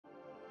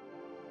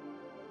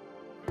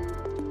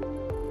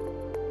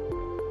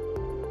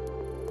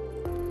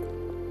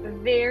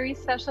very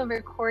special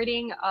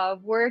recording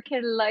of Work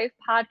and Life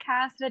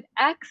podcast at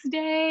X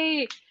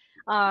Day.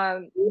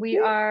 We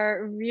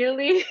are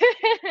really,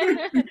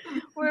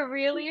 we're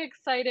really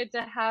excited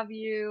to have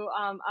you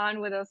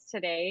on with us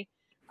today.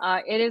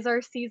 It is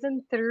our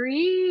season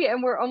 3,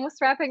 and we're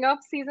almost wrapping up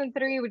season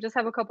 3. We just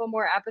have a couple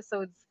more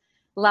episodes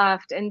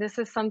left, and this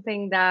is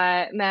something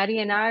that Maddie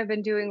and I have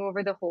been doing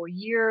over the whole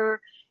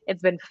year.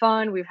 It's been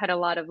fun. We've had a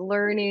lot of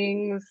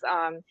learnings,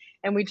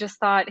 and we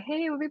just thought,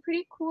 hey, it would be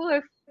pretty cool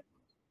if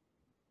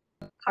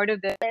part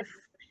of this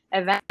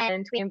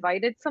event we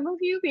invited some of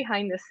you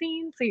behind the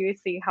scenes, so you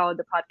see how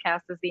the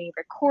podcast is being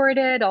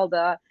recorded, all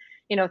the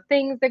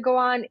things that go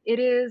on. It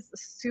is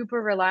super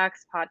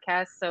relaxed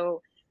podcast,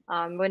 so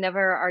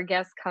whenever our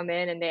guests come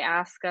in and they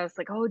ask us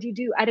like, oh, do you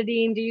do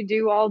editing, do you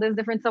do all this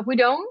different stuff, we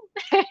don't.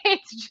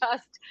 It's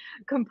just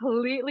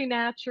completely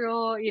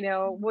natural.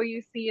 What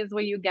you see is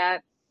what you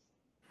get.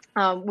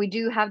 We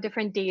do have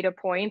different data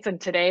points, and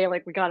today,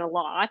 we got a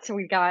lot.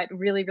 We got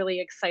really, really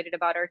excited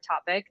about our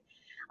topic.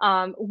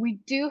 We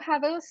do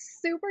have a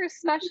super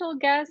special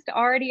guest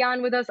already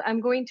on with us. I'm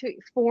going to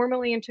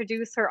formally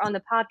introduce her on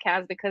the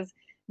podcast because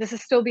this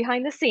is still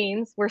behind the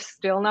scenes. We're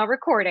still not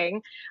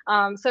recording.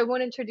 So I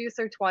won't introduce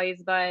her twice,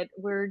 but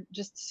we're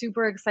just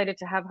super excited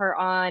to have her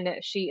on.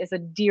 She is a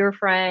dear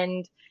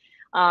friend.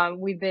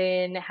 We've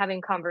been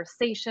having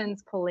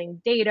conversations, pulling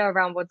data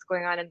around what's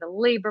going on in the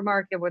labor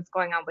market, what's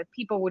going on with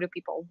people, what do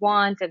people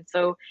want? And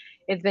so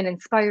it's been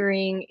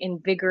inspiring,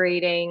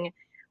 invigorating,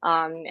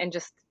 and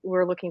just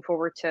we're looking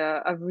forward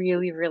to a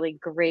really, really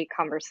great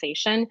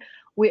conversation.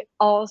 We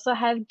also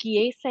have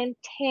Gia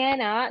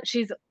Santana.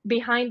 She's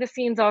behind the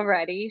scenes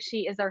already.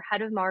 She is our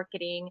head of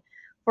marketing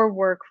for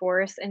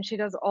Workforce, and she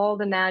does all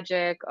the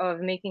magic of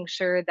making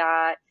sure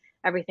that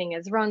everything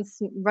is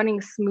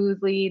running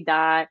smoothly,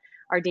 that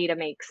our data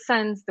makes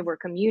sense, that we're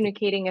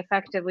communicating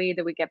effectively,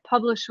 that we get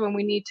published when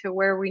we need to,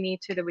 where we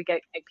need to, that we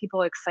get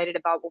people excited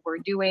about what we're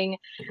doing.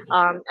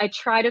 I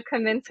try to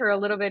convince her a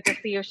little bit to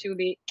see if she would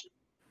be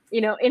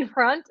in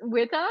front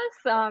with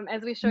us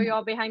as we show you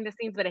all behind the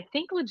scenes. But I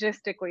think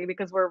logistically,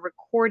 because we're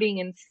recording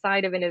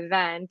inside of an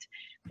event,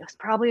 it's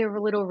probably a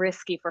little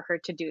risky for her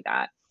to do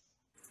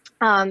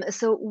that.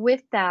 So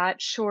with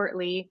that,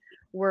 shortly,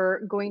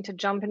 we're going to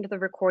jump into the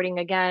recording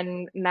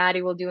again.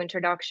 Maddie will do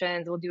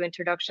introductions. We'll do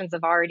introductions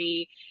of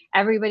Artie.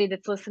 Everybody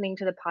that's listening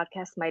to the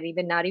podcast might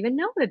even not even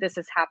know that this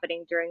is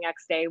happening during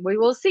X Day. We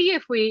will see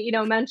if we,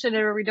 mention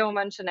it or we don't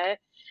mention it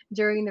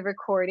during the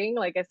recording.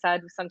 Like I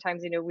said,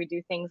 sometimes, we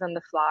do things on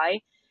the fly.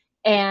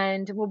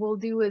 And what we'll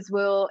do is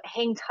we'll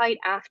hang tight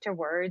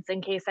afterwards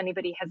in case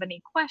anybody has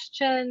any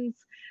questions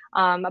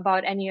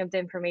about any of the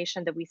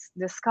information that we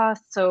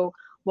discussed. So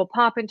we'll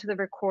pop into the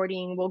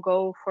recording. We'll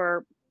go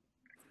for,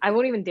 I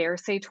won't even dare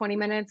say 20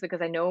 minutes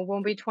because I know it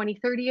won't be 20,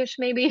 30-ish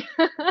maybe.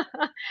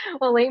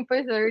 We'll aim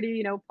for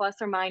 30, plus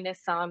or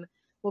minus some.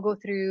 We'll go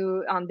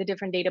through the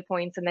different data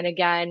points. And then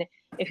again,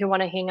 if you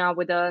want to hang out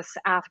with us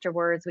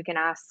afterwards, we can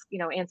ask,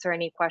 answer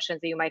any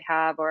questions that you might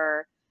have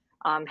or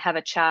have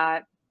a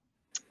chat,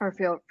 or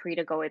feel free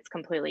to go. It's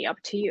completely up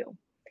to you.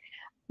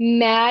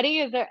 Maddie,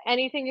 is there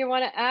anything you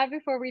want to add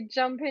before we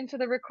jump into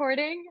the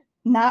recording?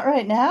 Not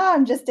right now.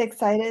 I'm just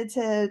excited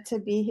to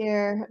be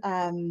here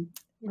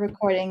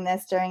recording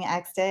this during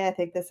X Day. I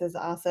think this is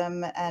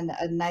awesome and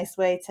a nice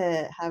way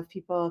to have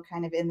people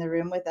kind of in the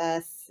room with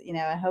us,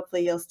 and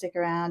hopefully you'll stick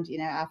around,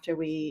 after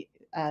we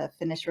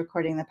finish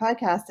recording the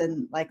podcast.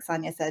 And like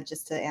Sanja said,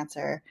 just to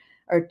answer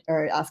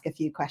or ask a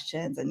few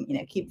questions and,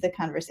 keep the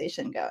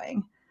conversation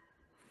going.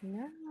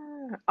 Yeah.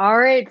 All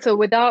right. So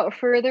without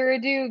further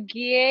ado,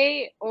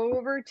 Gia,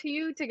 over to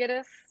you to get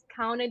us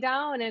counted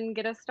down and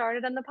get us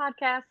started on the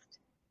podcast.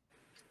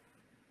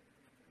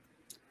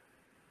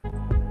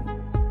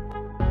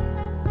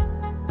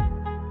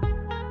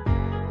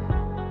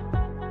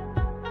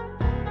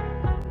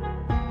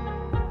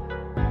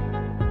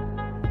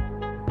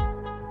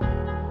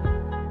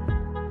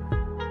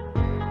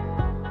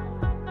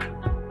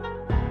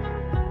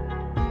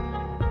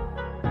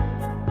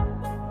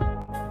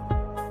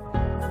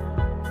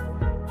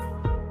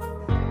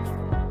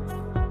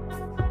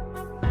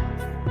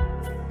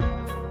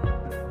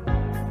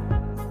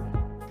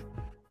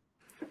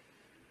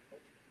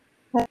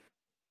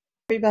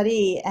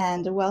 Everybody,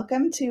 and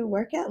welcome to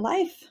Work at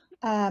Life,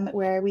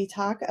 where we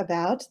talk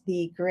about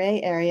the gray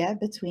area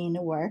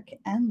between work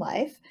and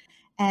life.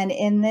 And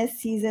in this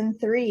season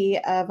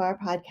 3 of our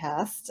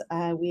podcast,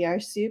 we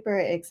are super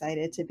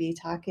excited to be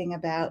talking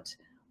about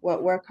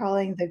what we're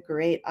calling the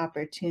great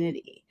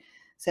opportunity.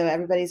 So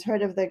everybody's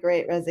heard of the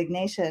Great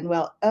Resignation.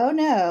 Well, oh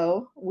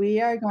no,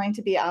 we are going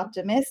to be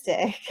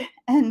optimistic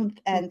and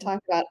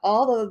talk about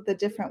all of the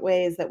different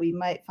ways that we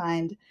might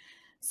find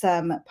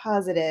some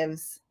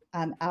positives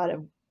out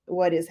of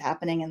what is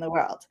happening in the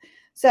world.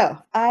 So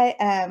I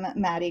am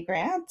Maddie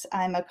Grant.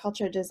 I'm a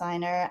culture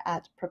designer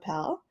at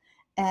PROPEL,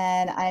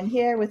 and I'm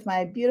here with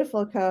my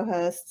beautiful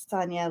co-host,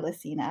 Sanja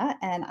Licina,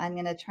 and I'm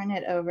going to turn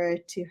it over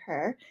to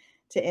her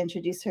to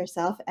introduce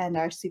herself and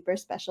our super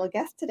special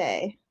guest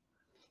today.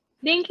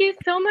 Thank you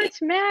so much,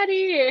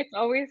 Maddie. It's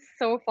always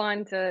so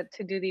fun to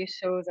do these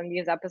shows and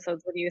these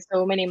episodes with you.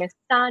 So my name is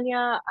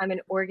Sanja. I'm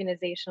an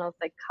organizational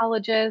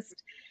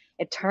psychologist,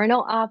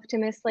 eternal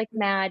optimist like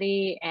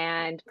Maddie,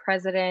 and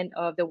president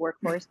of the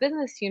Workforce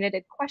Business Unit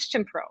at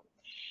QuestionPro.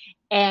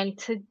 And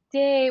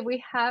today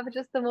we have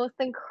just the most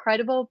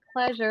incredible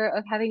pleasure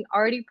of having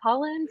Artie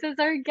Pollins as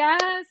our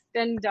guest.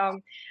 And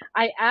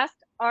I asked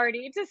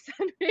Artie to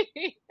send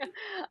me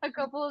a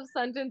couple of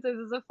sentences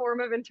as a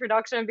form of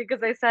introduction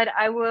because I said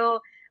I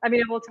will. I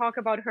mean, I will talk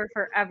about her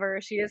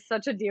forever. She is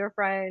such a dear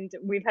friend.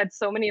 We've had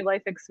so many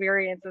life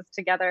experiences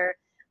together.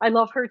 I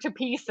love her to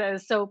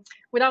pieces. So,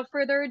 without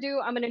further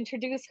ado, I'm going to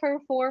introduce her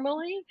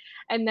formally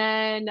and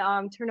then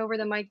turn over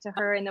the mic to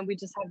her. And then we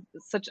just have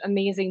such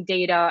amazing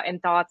data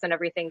and thoughts and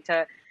everything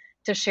to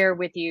share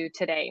with you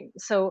today.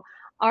 So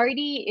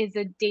Artie is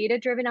a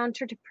data-driven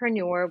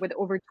entrepreneur with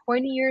over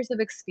 20 years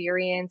of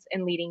experience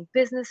in leading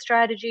business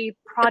strategy,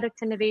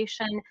 product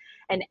innovation,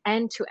 and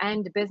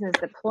end-to-end business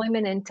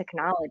deployment and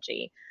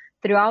technology.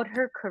 Throughout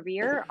her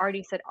career,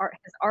 Artie has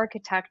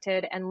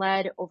architected and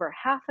led over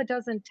half a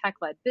dozen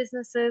tech-led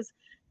businesses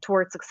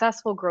towards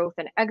successful growth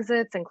and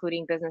exits,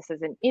 including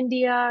businesses in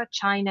India,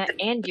 China,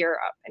 and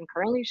Europe. And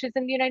currently, she's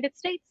in the United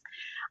States.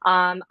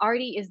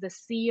 Artie is the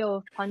CEO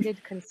of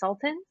Pundit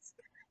Consultants.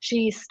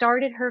 She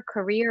started her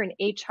career in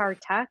HR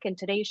tech, and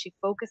today she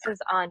focuses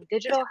on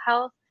digital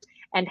health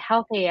and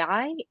health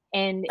AI,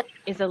 and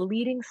is a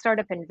leading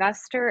startup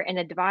investor and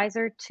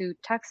advisor to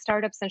tech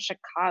startups in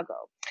Chicago.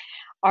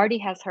 Artie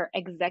has her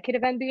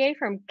executive MBA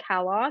from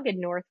Kellogg and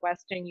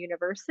Northwestern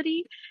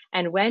University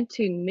and went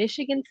to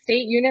Michigan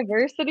State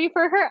University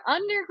for her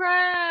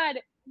undergrad.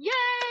 Yay!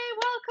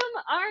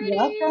 Welcome,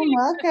 Artie.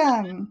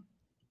 Welcome.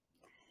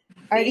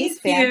 Artie's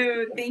Thank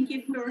you. Thank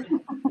you for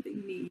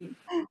having me.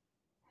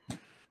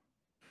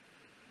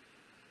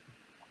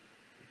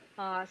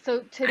 So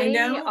today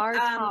our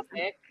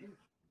topic.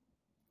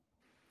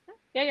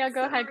 Yeah,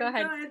 go ahead.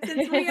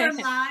 Since we are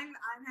live,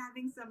 I'm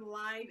having some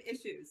live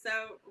issues, so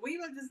we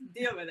will just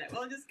deal with it.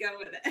 We'll just go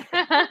with it.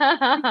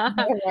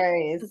 No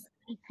worries.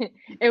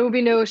 It will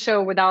be no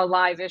show without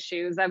live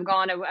issues. I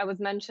was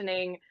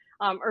mentioning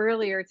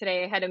earlier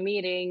today, I had a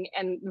meeting,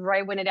 and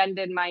right when it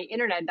ended, my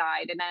internet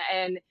died,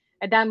 and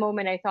at that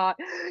moment I thought,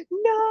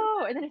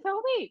 no, and then I thought,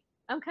 oh, wait,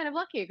 I'm kind of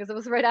lucky because it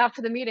was right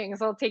after the meeting,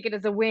 so I'll take it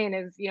as a win.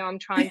 As you know, I'm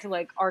trying to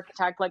like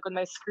architect like with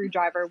my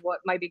screwdriver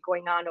what might be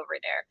going on over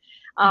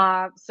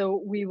there.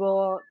 So we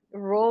will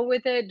roll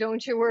with it.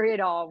 Don't you worry at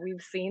all.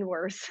 We've seen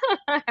worse,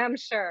 I'm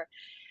sure.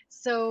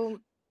 So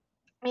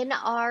in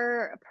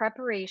our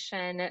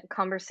preparation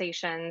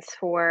conversations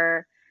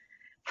for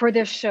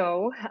this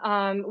show,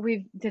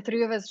 the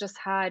three of us just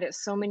had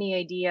so many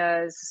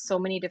ideas, so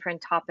many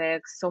different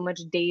topics, so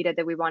much data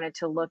that we wanted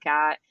to look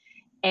at.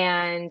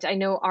 And I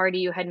know, Artie,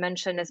 you had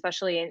mentioned,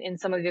 especially in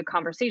some of your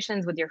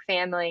conversations with your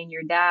family and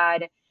your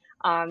dad,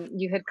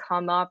 you had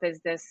come up as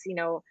this,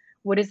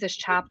 what is this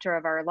chapter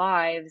of our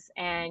lives?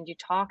 And you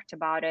talked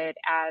about it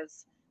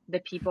as the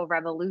people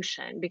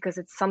revolution, because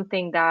it's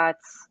something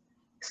that's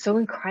so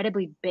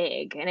incredibly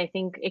big. And I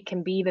think it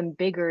can be even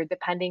bigger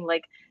depending,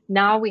 like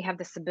now we have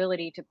this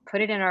ability to put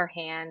it in our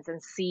hands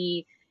and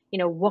see,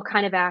 what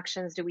kind of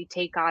actions do we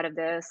take out of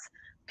this?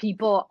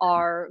 People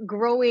are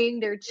growing,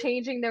 they're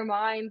changing their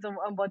minds on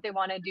what they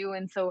want to do.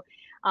 And so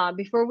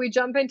before we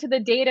jump into the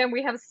data, and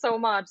we have so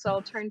much, so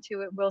I'll turn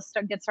to it, we'll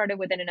get started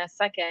with it in a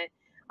second.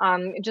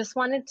 Just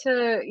wanted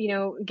to,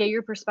 get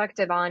your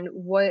perspective on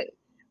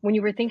when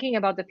you were thinking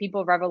about the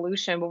people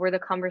revolution, what were the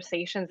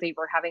conversations that you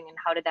were having and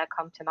how did that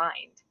come to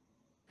mind?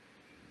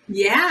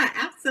 Yeah,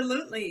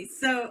 absolutely.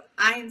 So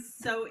I am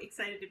so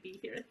excited to be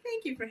here.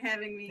 Thank you for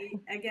having me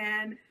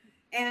again.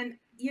 And,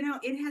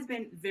 it has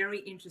been very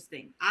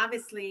interesting.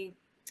 Obviously,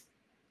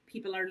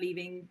 people are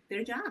leaving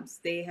their jobs.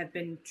 They have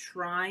been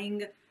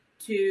trying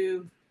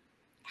to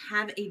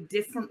have a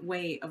different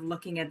way of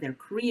looking at their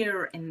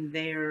career and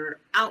their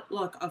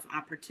outlook of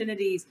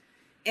opportunities.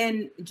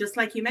 And just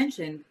like you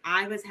mentioned,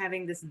 I was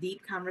having this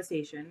deep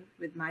conversation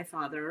with my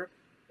father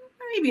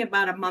maybe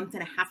about a month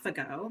and a half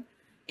ago.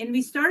 And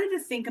we started to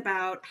think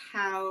about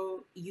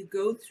how you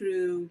go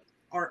through,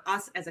 or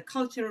us as a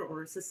culture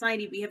or a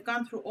society, we have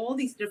gone through all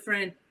these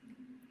different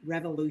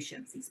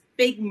revolutions, these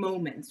big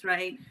moments,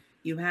 right?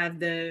 You have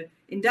the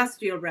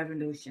Industrial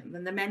Revolution,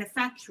 then the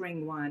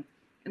manufacturing one,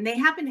 and they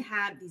happen to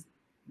have these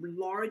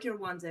larger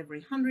ones every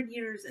 100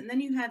 years, and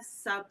then you have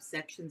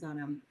subsections on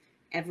them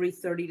every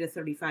 30 to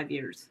 35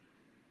 years.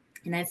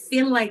 And I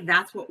feel like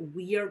that's what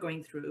we are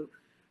going through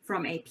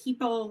from a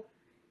people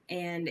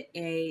and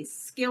a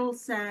skill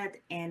set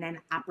and an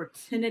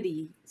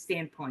opportunity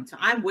standpoint. So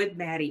I'm with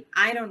Maddie.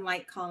 I don't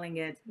like calling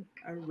it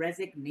a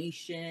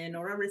resignation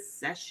or a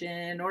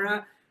recession or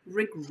a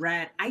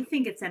regret. I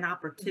think it's an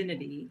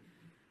opportunity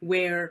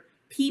where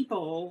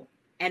people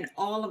and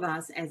all of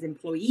us as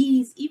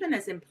employees, even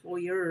as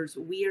employers,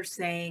 we are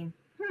saying,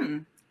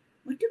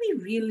 what do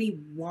we really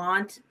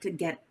want to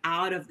get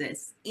out of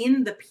this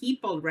in the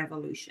people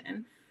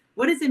revolution?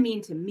 What does it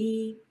mean to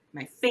me,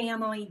 my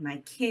family, my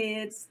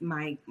kids,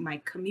 my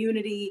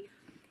community?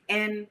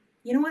 And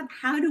you know what,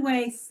 how do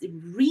I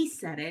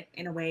reset it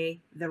in a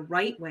way, the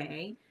right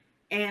way?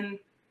 And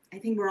I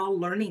think we're all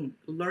learning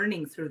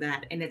through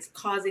that. And it's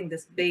causing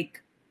this big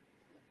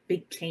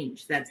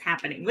change that's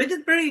happening, which is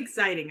very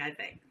exciting, I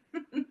think.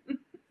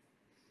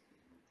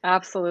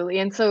 Absolutely.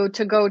 And so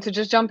to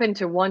just jump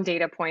into one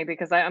data point,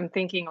 because I'm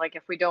thinking like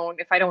if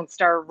I don't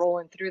start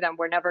rolling through them,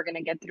 we're never going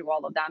to get through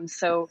all of them.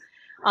 So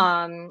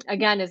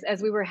again,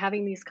 as we were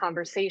having these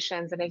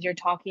conversations and as you're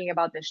talking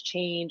about this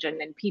change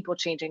and people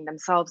changing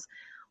themselves,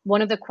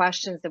 one of the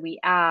questions that we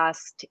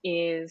asked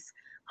is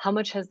how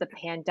much has the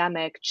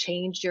pandemic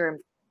changed your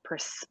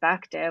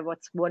perspective?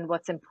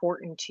 What's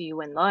important to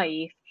you in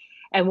life?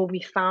 And what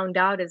we found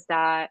out is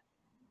that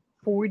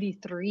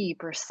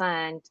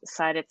 43%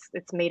 said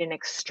it's made an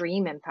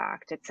extreme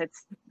impact.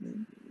 It's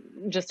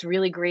just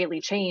really greatly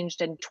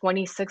changed, and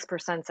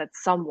 26% said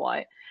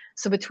somewhat.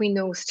 So between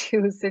those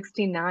two,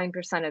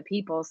 69% of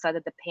people said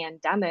that the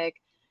pandemic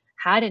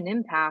had an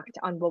impact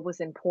on what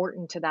was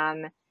important to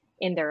them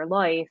in their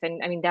life.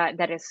 And I mean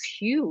that is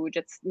huge.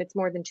 It's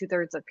more than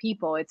two-thirds of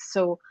people. It's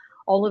so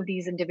all of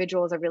these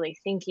individuals are really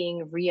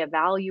thinking,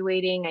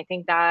 reevaluating. I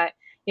think that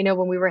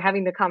when we were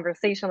having the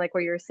conversation, like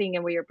what you're seeing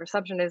and what your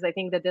perception is, I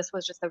think that this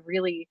was just a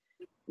really,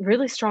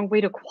 really strong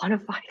way to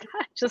quantify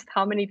that, just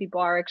how many people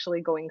are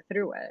actually going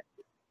through it.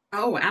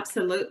 Oh,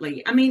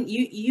 absolutely. I mean,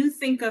 you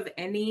think of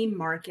any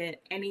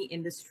market, any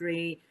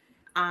industry,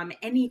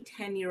 any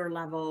tenure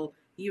level,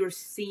 you're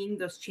seeing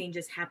those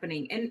changes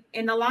happening.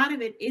 And a lot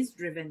of it is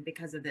driven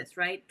because of this,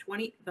 right?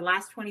 The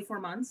last 24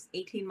 months,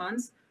 18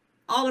 months,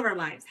 all of our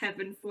lives have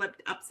been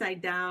flipped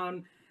upside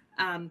down,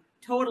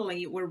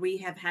 totally, where we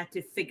have had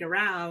to figure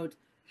out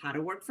how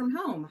to work from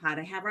home, how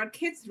to have our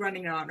kids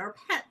running around, our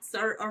pets,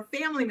 our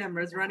family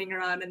members running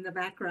around in the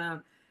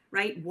background,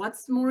 right?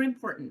 What's more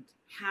important?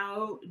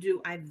 How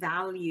do I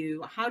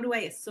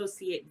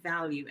associate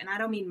value? And I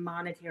don't mean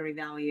monetary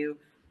value.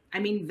 I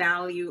mean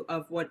value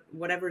of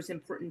whatever's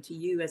important to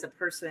you as a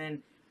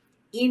person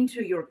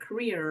into your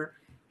career.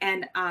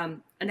 And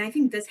I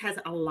think this has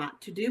a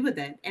lot to do with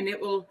it. And it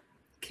will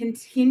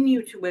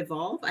continue to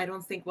evolve. I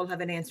don't think we'll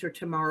have an answer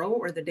tomorrow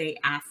or the day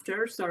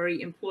after.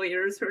 Sorry,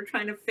 employers who are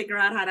trying to figure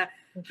out how to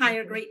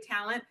hire great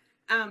talent.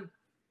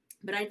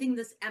 But I think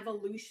this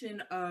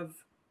evolution of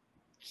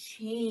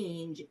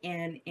change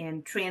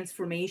and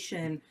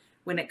transformation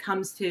when it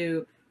comes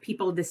to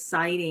people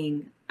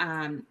deciding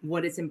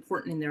what is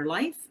important in their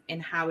life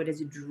and how it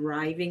is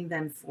driving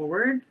them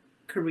forward,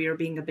 career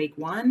being a big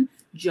one,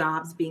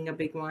 jobs being a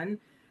big one,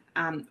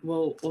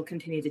 will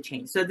continue to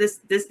change. So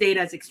this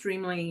data is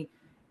extremely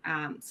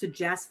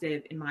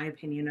suggestive, in my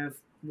opinion, of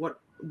what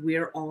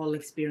we're all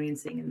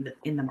experiencing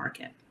in the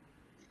market.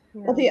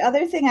 Yeah. Well, the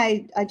other thing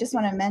I just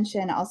want to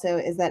mention also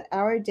is that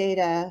our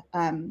data,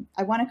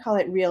 I want to call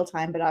it real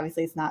time, but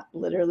obviously it's not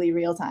literally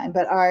real time,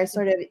 but our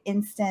sort of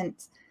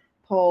instant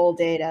poll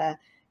data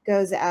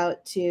goes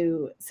out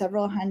to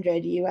several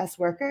hundred US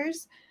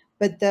workers,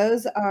 but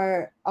those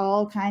are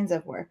all kinds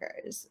of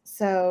workers.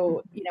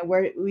 So,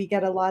 we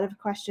get a lot of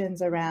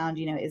questions around,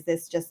 is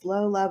this just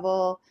low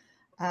level,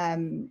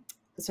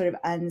 sort of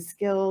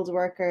unskilled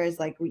workers?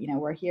 Like,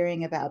 we're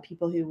hearing about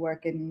people who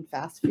work in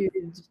fast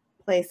food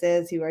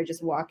places who are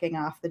just walking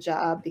off the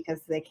job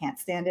because they can't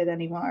stand it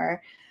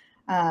anymore.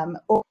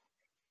 Or,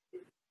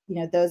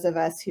 those of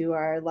us who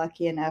are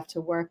lucky enough to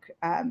work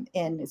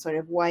in sort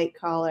of white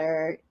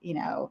collar,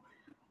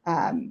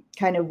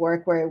 kind of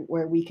work where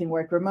we can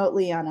work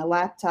remotely on a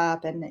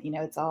laptop and,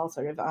 it's all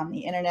sort of on the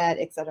internet,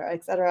 et cetera,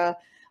 et cetera.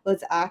 Well,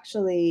 it's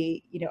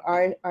actually,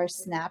 our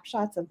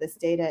snapshots of this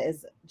data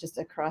is just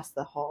across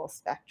the whole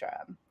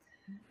spectrum.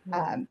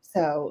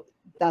 So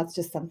that's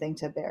just something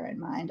to bear in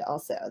mind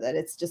also, that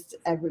it's just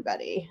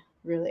everybody,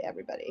 really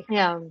everybody.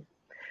 Yeah.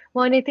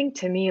 Well, and I think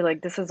to me,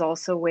 like, this is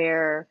also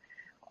where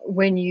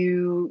when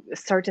you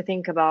start to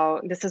think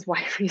about, this is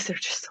why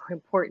research is so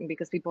important,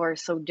 because people are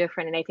so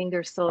different. And I think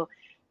there's still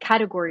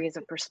categories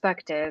of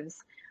perspectives,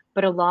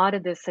 but a lot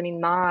of this, I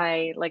mean,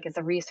 as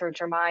a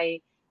researcher, my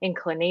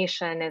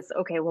inclination is,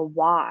 okay, well,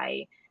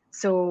 why?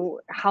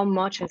 So how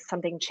much has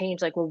something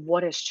changed? Like, well,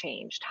 what has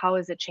changed? How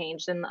has it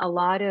changed? And a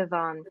lot of,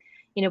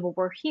 what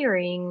we're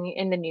hearing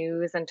in the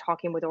news and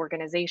talking with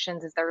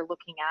organizations is they're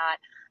looking at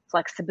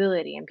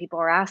flexibility, and people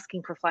are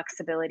asking for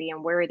flexibility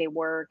and where they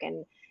work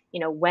and,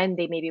 when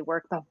they maybe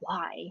work, but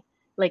why?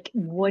 Like,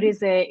 what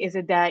is it? Is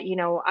it that,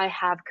 I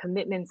have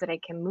commitments that I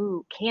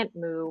can't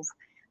move,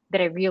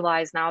 that I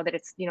realize now that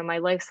it's, my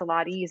life's a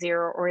lot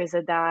easier? Or is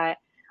it that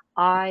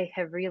I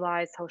have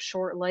realized how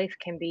short life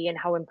can be and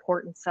how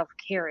important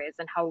self-care is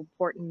and how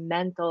important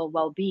mental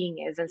well-being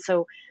is? And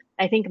so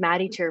I think,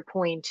 Maddie, to your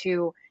point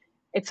too,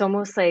 it's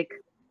almost like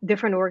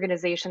different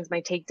organizations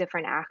might take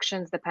different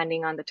actions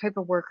depending on the type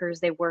of workers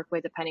they work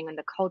with, depending on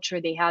the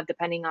culture they have,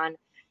 depending on,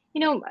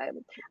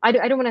 I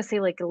don't want to say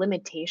like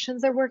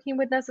limitations they're working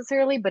with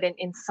necessarily, but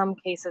in some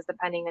cases,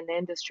 depending on the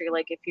industry,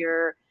 like if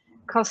you're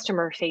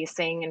customer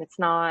facing and it's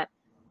not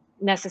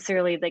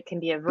necessarily like can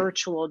be a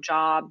virtual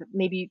job,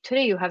 maybe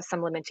today you have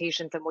some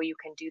limitations on what you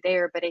can do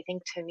there. But I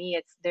think to me,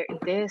 it's there,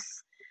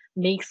 this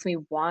makes me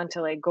want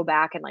to like go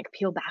back and like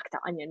peel back the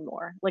onion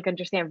more, like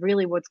understand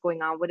really what's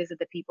going on, what is it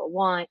that people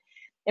want.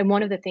 And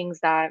one of the things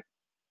that,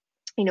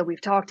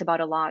 we've talked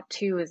about a lot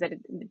too is that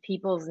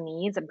people's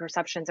needs and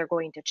perceptions are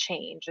going to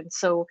change. And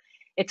so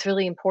it's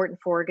really important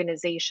for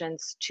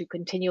organizations to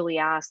continually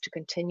ask, to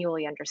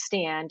continually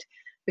understand,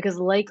 because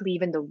likely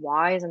even the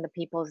whys and the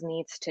people's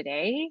needs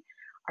today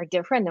are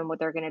different than what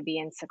they're going to be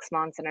in 6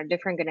 months and are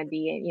different going to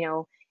be,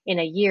 in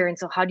a year. And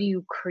so how do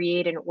you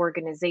create an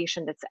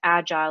organization that's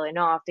agile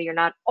enough that you're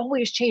not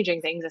always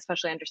changing things,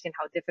 especially understand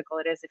how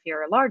difficult it is if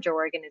you're a larger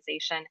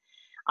organization,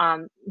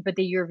 but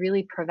that you're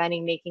really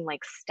preventing making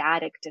like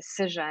static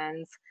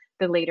decisions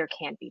that later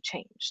can't be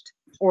changed,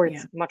 or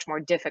it's much more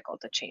difficult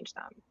to change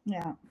them.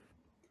 Yeah.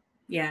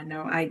 Yeah,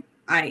 no,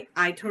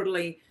 I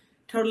totally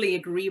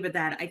agree with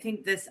that. I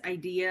think this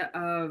idea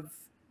of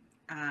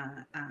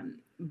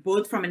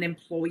both from an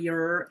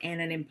employer and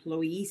an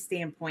employee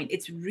standpoint,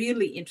 it's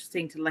really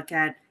interesting to look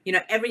at,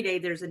 every day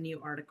there's a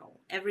new article,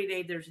 every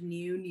day there's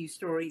new news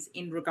stories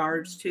in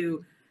regards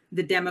to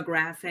the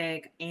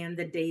demographic and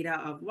the data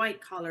of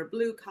white collar,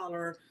 blue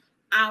collar,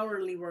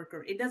 hourly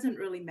worker. It doesn't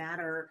really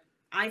matter.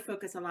 I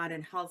focus a lot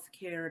in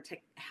healthcare,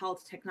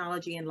 health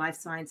technology and life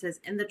sciences,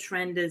 and the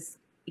trend is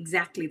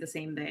exactly the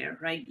same there,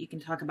 right? You can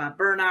talk about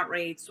burnout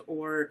rates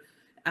or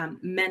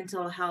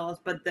mental health,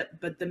 but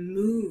the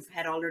move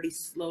had already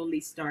slowly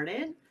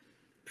started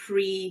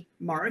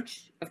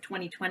pre-March of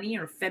 2020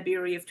 or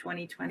February of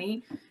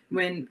 2020,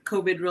 when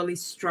COVID really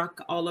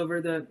struck all over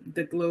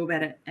the globe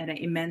at an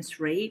immense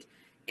rate.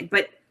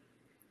 But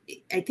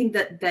I think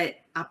that the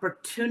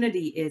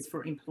opportunity is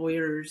for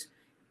employers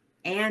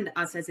and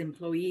us as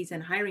employees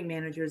and hiring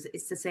managers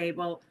is to say,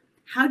 well,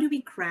 how do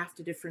we craft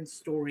a different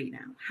story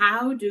now?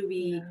 How do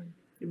we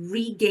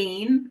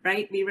regain,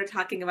 right? We were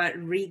talking about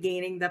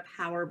regaining the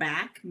power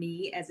back,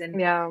 me as an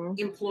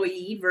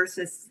employee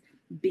versus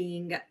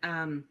being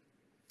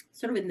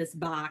sort of in this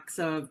box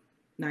of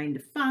 9 to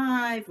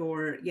 5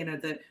 or,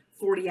 the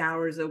 40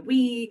 hours a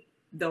week,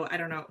 though I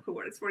don't know who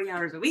works 40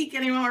 hours a week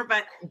anymore,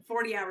 but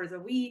 40 hours a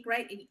week,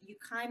 right? And you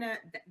kind of,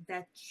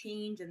 that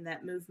change and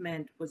that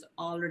movement was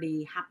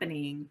already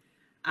happening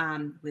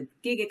with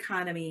gig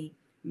economy,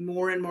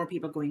 more and more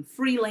people going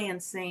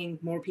freelancing,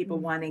 more people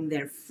wanting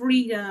their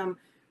freedom,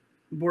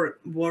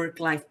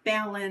 work-life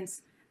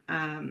balance.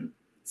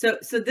 So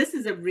this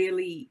is a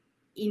really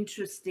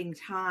interesting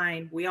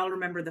time. We all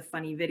remember the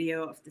funny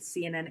video of the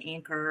CNN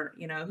anchor,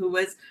 who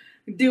was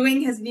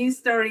doing his news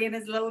story and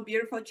his little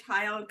beautiful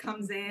child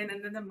comes in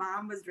and then the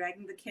mom was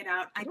dragging the kid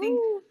out. I think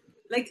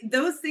like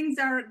those things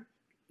are,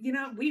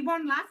 we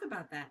won't laugh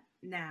about that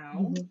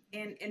now.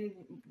 And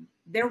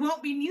there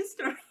won't be news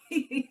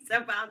stories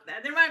about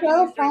that. There might be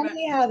so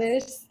funny how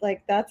there's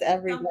like, that's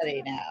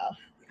everybody now.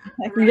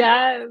 Like,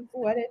 yes,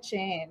 what a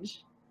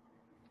change.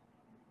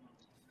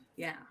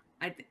 Yeah,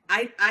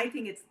 I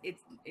think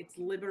it's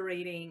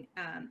liberating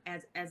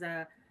as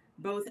a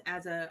both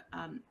as a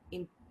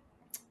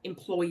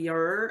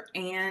employer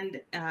and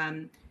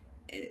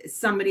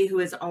somebody who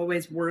has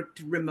always worked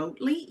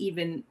remotely,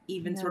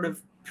 even sort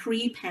of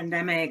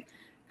pre-pandemic.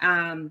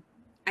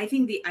 I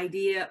think the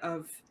idea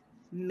of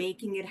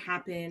making it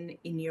happen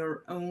in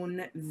your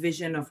own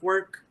vision of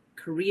work,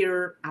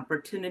 career,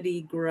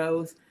 opportunity,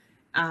 growth.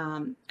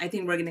 I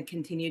think we're going to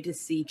continue to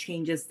see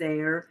changes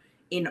there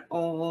in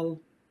all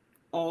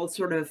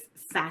sort of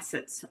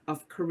facets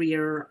of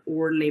career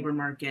or labor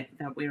market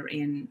that we're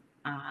in.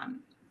 And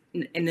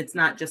it's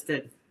not just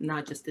a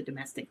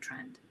domestic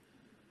trend.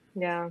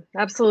 Yeah,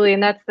 absolutely.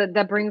 And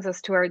that brings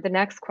us to the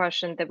next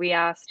question that we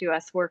asked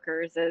US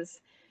workers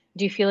is,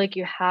 do you feel like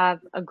you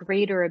have a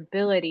greater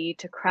ability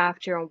to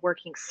craft your own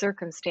working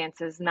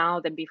circumstances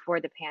now than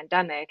before the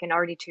pandemic? And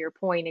already to your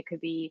point, it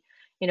could be,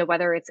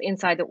 whether it's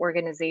inside the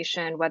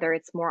organization, whether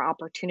it's more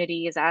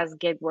opportunities as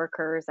gig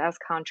workers, as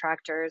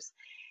contractors.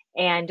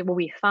 And what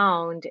we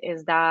found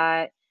is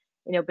that,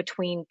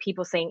 between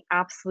people saying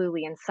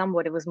absolutely and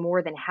somewhat, it was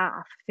more than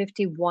half.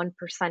 51%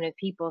 of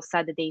people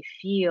said that they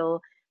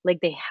feel like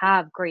they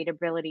have great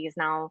abilities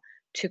now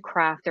to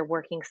craft their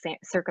working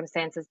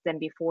circumstances than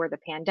before the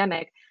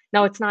pandemic.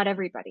 Now, it's not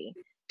everybody.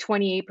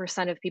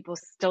 28% of people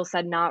still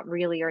said not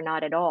really or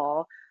not at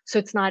all. So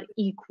it's not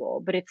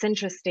equal, but it's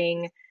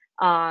interesting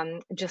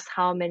just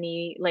how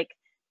many, like,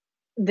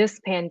 this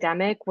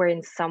pandemic, where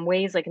in some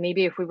ways, like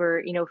maybe if we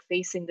were,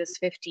 facing this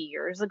 50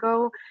 years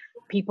ago,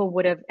 people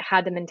would have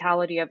had the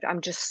mentality of,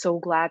 I'm just so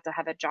glad to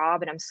have a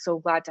job and I'm so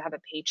glad to have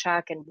a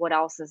paycheck and what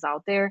else is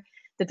out there,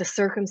 that the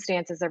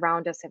circumstances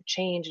around us have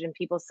changed. And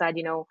people said,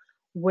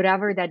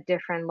 whatever that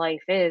different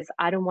life is,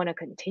 I don't want to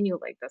continue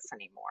like this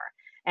anymore.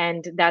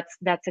 And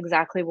that's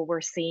exactly what we're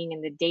seeing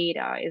in the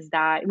data, is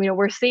that,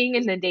 we're seeing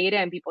in the data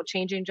and people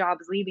changing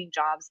jobs, leaving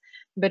jobs,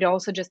 but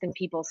also just in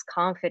people's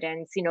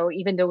confidence,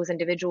 even those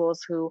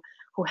individuals who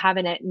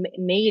haven't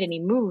made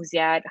any moves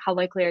yet, how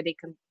likely are they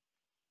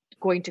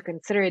going to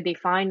consider it? They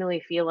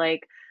finally feel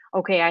like,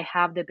 okay, I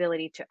have the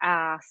ability to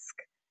ask,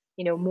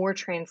 more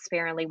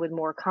transparently with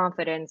more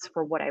confidence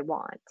for what I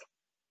want.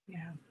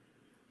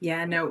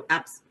 Yeah, no,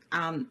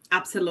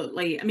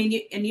 absolutely. I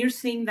mean, you're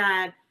seeing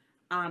that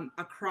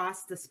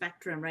across the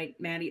spectrum, right?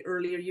 Maddie,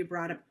 earlier you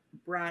brought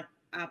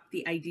up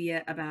the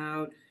idea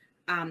about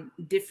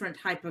different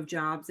type of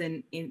jobs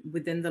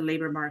within the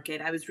labor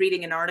market. I was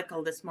reading an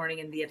article this morning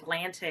in The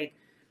Atlantic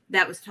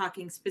that was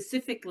talking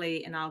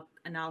specifically, and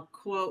I'll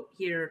quote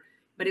here,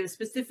 but it was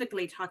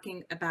specifically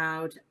talking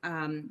about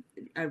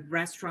a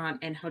restaurant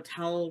and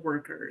hotel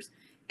workers,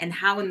 and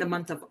how in the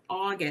month of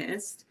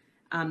August,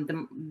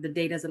 the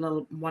data is a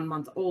little 1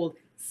 month old,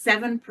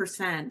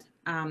 7%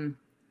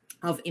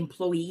 of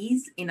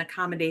employees in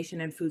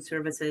accommodation and food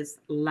services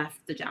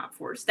left the job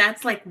force.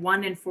 That's like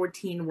 1 in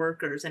 14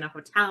 workers in a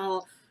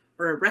hotel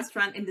or a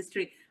restaurant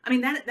industry. I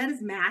mean, that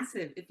is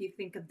massive if you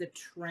think of the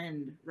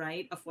trend,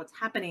 right, of what's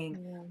happening.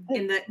 Yeah.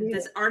 And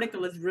this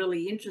article is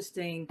really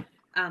interesting.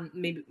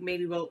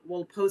 Maybe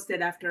we'll post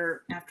it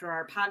after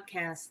our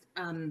podcast.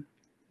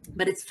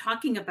 But it's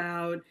talking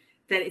about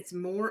that it's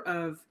more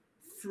of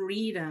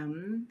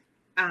freedom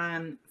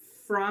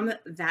from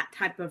that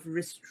type of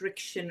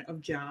restriction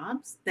of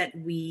jobs that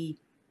we,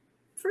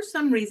 for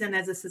some reason,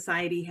 as a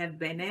society have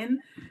been in.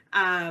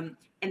 And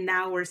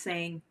now we're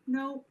saying,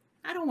 no,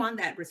 I don't want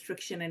that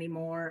restriction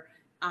anymore.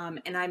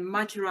 And I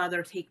much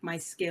rather take my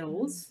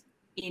skills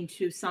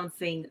into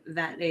something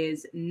that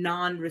is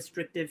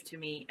non-restrictive to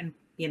me. And,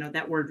 you know,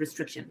 that word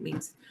restriction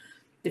means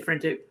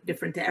different to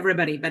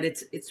everybody, but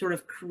it's sort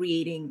of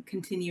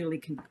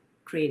continually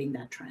creating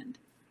that trend.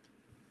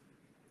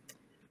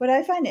 What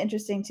I find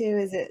interesting too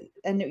is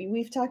and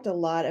we've talked a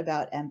lot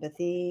about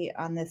empathy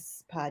on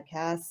this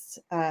podcast,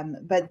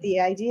 but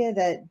the idea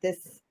that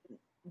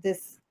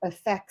this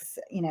affects,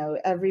 you know,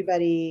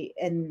 everybody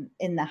in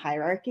the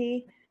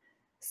hierarchy.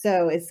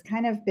 So it's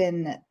kind of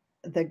been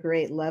the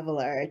great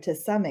leveler to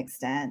some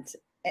extent,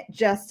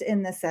 just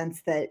in the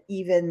sense that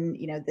even,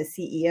 you know, the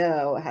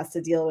CEO has to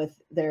deal with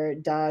their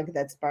dog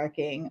that's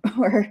barking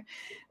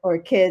or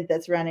kid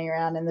that's running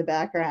around in the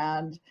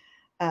background,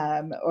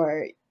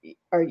 or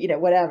you know,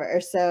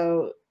 whatever.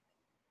 So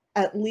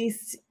at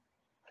least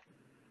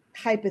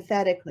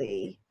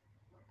hypothetically,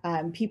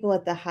 people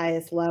at the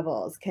highest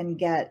levels can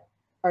get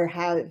or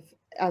have,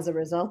 as a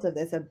result of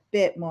this, a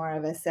bit more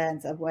of a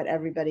sense of what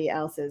everybody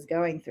else is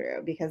going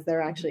through, because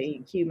they're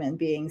actually human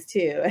beings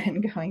too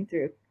and going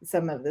through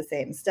some of the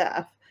same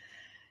stuff,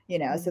 you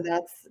know. So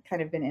that's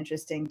kind of been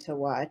interesting to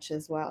watch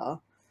as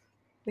well.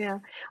 Yeah.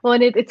 Well,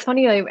 and it's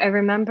funny, I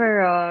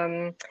remember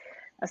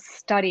a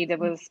study that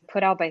was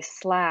put out by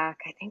Slack.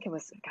 I think it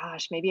was,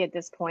 gosh, maybe at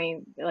this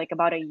point, like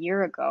about a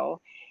year ago.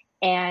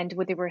 And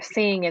what they were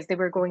saying is they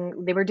were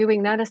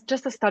doing not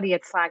just a study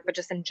at Slack, but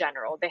just in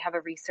general. They have a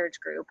research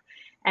group.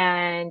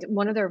 And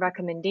one of their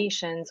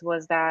recommendations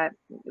was that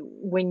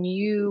when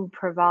you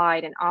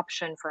provide an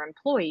option for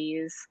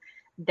employees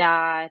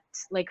that,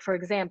 like, for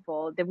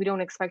example, that we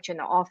don't expect you in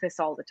the office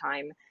all the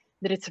time,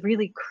 that it's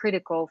really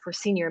critical for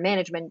senior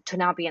management to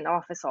not be in the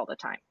office all the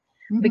time.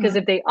 Because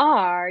if they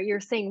are, you're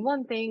saying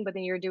one thing, but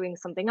then you're doing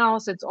something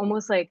else. It's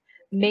almost like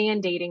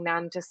mandating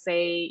them to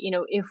say, you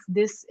know, if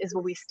this is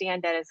what we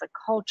stand at as a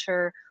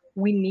culture,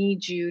 we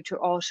need you to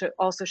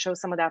also show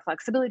some of that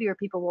flexibility, or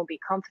people won't be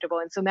comfortable.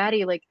 And so,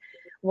 Maddie, like,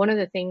 one of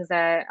the things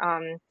that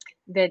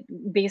that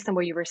based on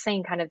what you were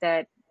saying, kind of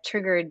that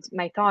triggered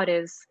my thought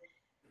is,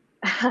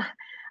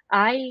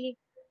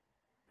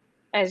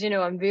 as you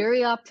know, I'm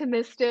very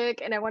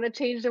optimistic and I want to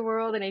change the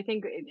world. And I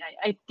think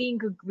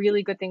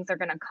really good things are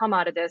going to come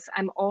out of this.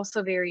 I'm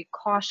also very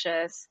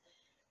cautious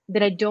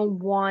that I don't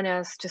want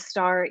us to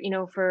start, you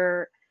know,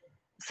 for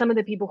some of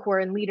the people who are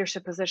in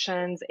leadership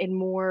positions, in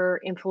more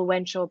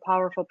influential,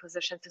 powerful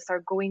positions, to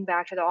start going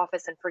back to the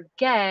office and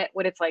forget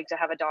what it's like to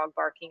have a dog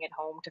barking at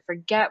home, to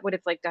forget what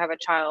it's like to have a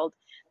child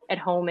at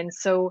home. And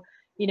so,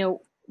 you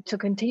know, to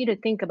continue to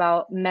think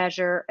about,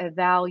 measure,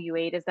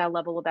 evaluate, is that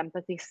level of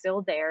empathy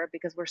still there?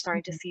 Because we're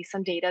starting to see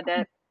some data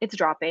that it's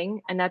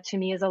dropping, and that to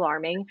me is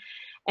alarming.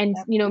 And,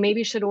 you know,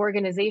 maybe should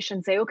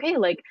organizations say, okay,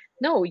 like,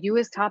 no, you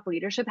as top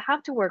leadership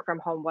have to work from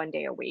home 1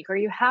 day a week, or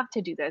you have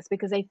to do this,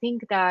 because I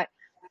think that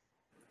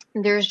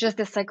there's just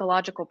this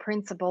psychological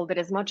principle that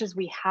as much as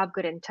we have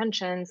good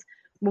intentions,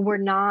 when we're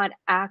not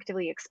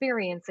actively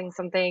experiencing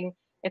something,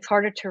 it's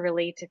harder to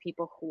relate to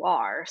people who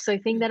are. So I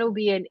think that'll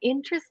be an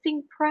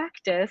interesting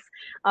practice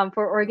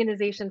for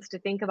organizations to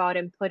think about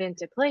and put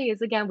into play.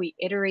 Is, again, we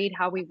iterate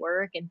how we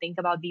work and think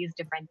about these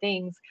different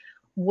things.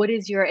 What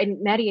is your,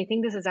 and Maddie, I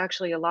think this is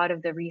actually a lot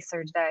of the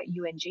research that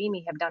you and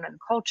Jamie have done on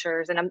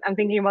cultures. And I'm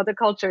thinking about the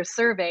culture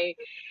survey,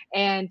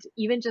 and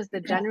even just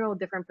the general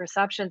different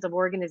perceptions of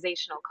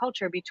organizational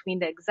culture between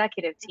the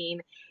executive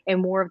team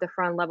and more of the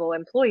front level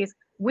employees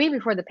way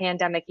before the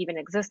pandemic even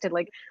existed.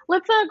 Like,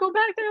 let's not go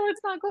back there.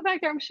 Let's not go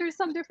back there. I'm sure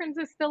some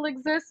differences still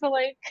exist, but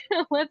like,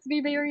 let's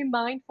be very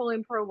mindful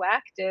and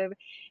proactive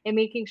in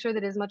making sure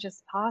that as much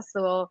as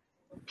possible,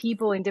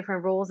 people in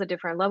different roles at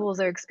different levels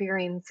are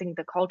experiencing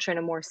the culture in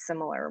a more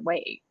similar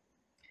way.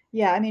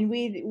 Yeah, I mean,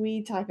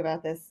 we talk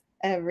about this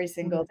every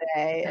single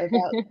day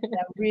about, you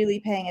know,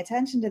 really paying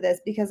attention to this,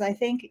 because I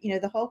think, you know,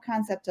 the whole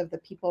concept of the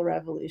people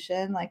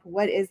revolution, like,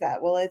 what is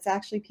that? Well, it's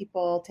actually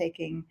people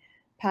taking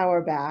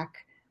power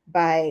back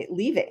by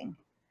leaving.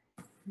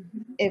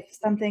 if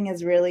something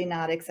is really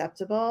not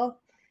acceptable,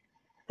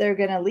 they're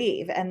going to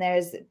leave. And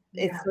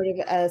it's sort of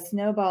a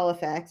snowball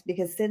effect,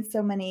 because since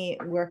so many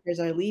workers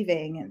are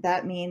leaving,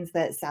 that means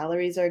that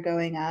salaries are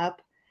going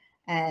up,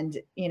 and,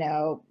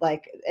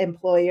 like,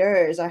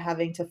 employers are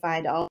having to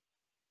find all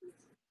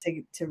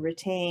to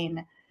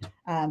retain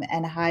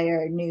and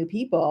hire new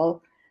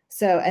people.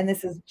 So, and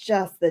this is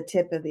just the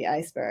tip of the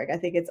iceberg. I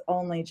think it's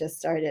only just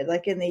started.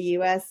 Like in the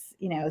US,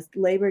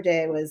 Labor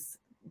Day was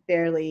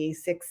barely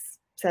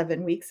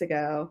 6-7 weeks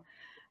ago.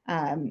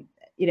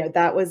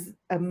 That was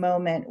a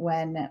moment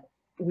when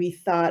we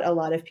thought a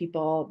lot of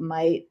people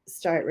might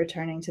start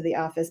returning to the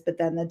office, but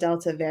then the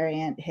Delta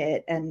variant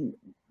hit and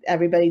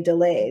everybody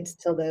delayed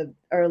till the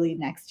early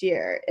next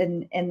year.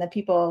 And the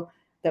people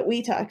that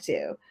we talked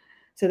to.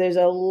 So there's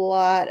a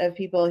lot of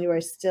people who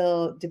are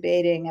still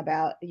debating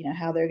about,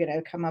 how they're going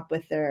to come up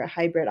with their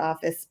hybrid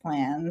office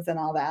plans and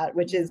all that,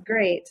 which is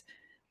great,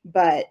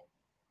 but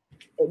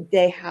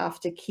they have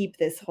to keep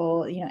this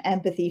whole,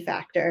 empathy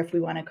factor, if we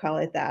want to call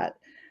it that,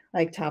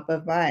 like, top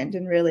of mind,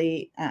 and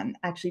really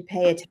actually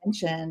pay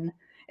attention.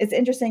 It's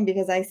interesting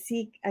because I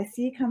see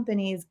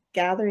companies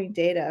gathering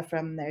data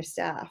from their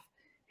staff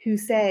who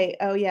say,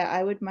 oh yeah,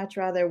 I would much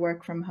rather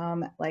work from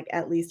home, like,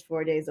 at least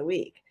 4 days a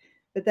week.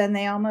 But then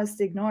they almost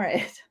ignore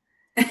it.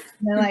 And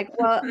they're like,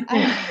 well,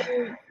 I don't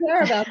really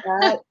care about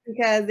that,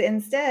 because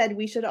instead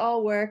we should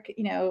all work,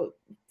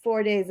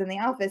 4 days in the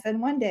office and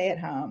 1 day at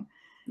home.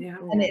 Yeah.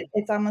 And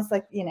it's almost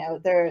like,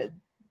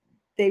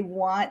 they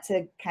want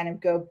to kind of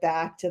go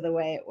back to the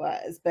way it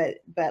was. But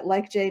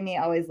like Jamie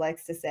always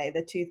likes to say,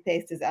 the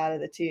toothpaste is out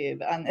of the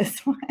tube on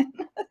this one.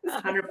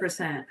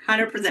 100%.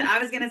 I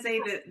was going to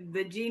say that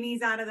the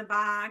genie's out of the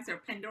box,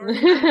 or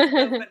Pandora's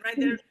box, but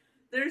right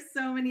there's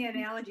so many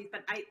analogies,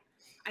 but I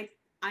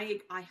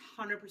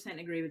 100%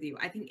 agree with you.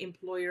 I think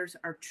employers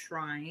are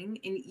trying,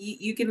 and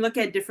you can look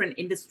at different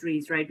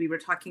industries, right? We were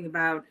talking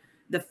about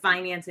the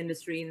finance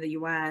industry in the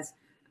US,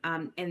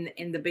 and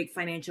the big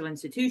financial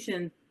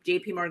institution.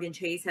 JP Morgan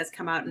Chase has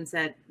come out and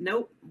said,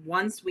 nope,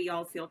 once we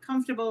all feel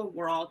comfortable,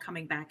 we're all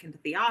coming back into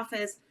the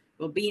office.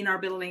 We'll be in our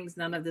buildings,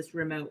 none of this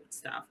remote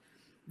stuff.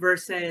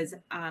 Versus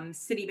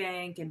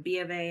Citibank and B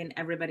of A and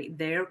everybody,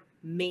 their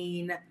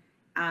main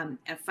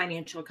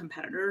financial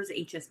competitors,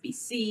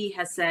 HSBC,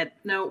 has said,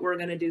 no, we're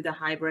going to do the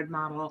hybrid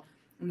model,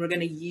 and we're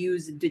going to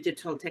use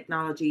digital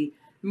technology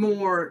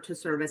more to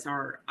service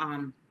our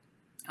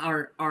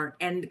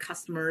end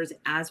customers,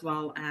 as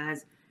well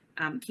as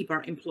keep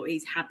our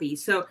employees happy.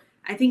 So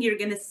I think you're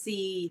going to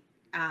see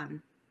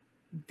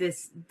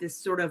this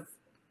sort of,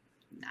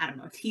 I don't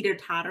know,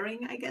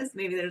 teeter-tottering, I guess,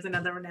 maybe there's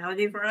another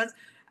analogy for us,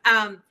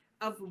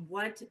 of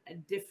what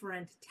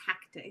different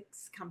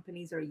tactics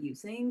companies are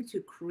using to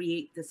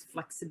create this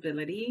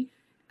flexibility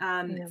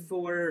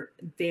for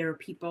their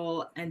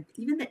people, and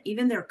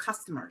even their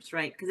customers,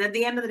 right? Because at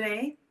the end of the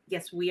day,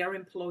 yes, we are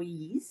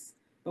employees,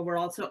 but we're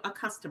also a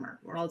customer.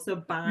 We're also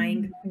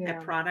buying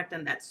that product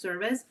and that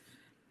service.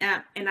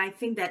 And I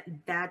think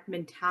that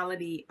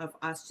mentality of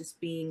us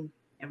just being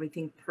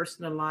everything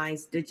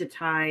personalized,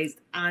 digitized,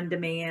 on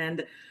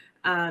demand,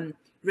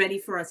 ready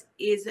for us,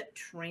 is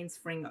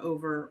transferring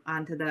over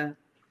onto the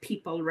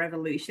people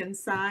revolution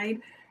side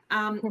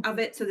of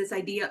it. So this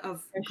idea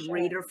of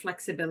greater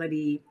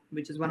flexibility,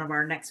 which is one of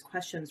our next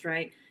questions,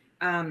 right?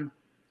 I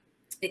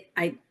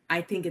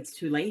think it's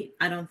too late.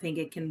 I don't think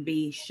it can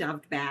be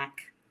shoved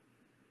back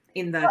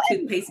in the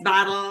toothpaste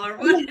bottle or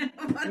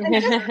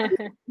whatever.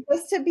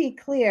 Just to be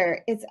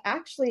clear, it's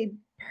actually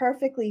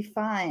perfectly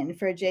fine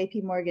for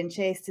JP Morgan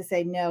Chase to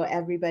say, no,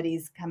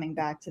 everybody's coming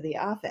back to the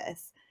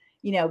office,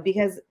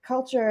 because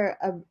culture,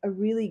 a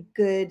really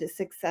good,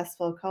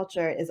 successful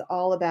culture is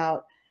all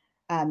about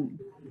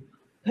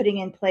putting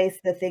in place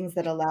the things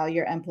that allow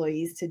your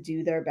employees to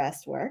do their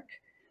best work.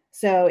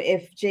 So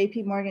if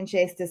JP Morgan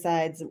Chase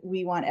decides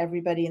we want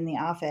everybody in the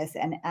office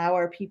and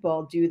our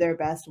people do their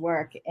best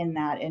work in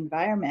that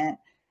environment,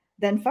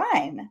 then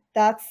fine,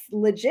 that's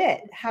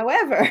legit.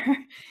 However,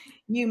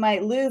 you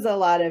might lose a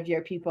lot of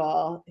your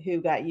people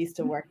who got used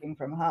to working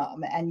from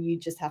home, and you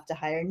just have to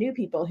hire new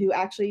people who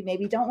actually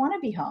maybe don't want to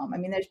be home. I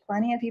mean, there's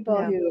plenty of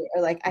people who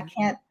are like, I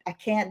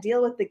can't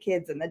deal with the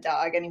kids and the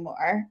dog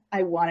anymore.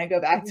 I want to go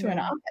back to an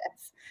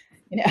office,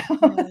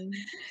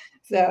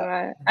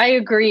 So I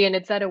agree. And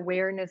it's that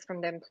awareness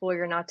from the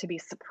employer not to be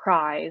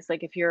surprised.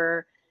 Like if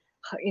you're,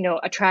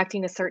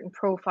 attracting a certain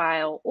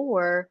profile,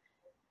 or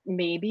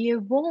maybe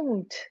it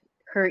won't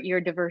hurt your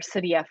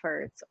diversity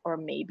efforts, or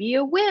maybe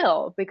it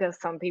will, because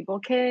some people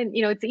can,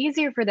 it's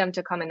easier for them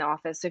to come in the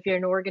office. So if you're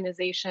an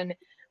organization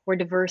where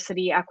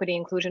diversity, equity,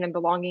 inclusion, and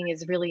belonging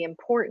is really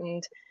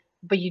important,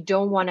 but you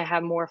don't want to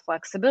have more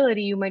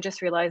flexibility, you might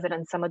just realize that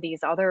on some of these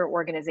other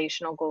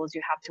organizational goals,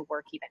 you have to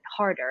work even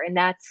harder. And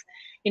that's,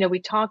 we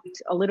talked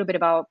a little bit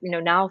about,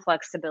 now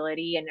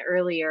flexibility, and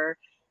earlier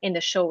in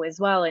the show as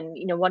well. And,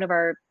 one of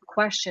our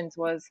questions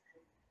was,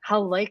 how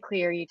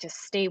likely are you to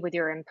stay with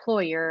your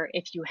employer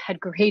if you had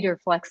greater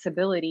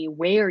flexibility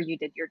where you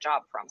did your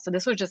job from? So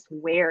this was just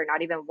where,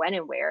 not even when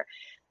and where.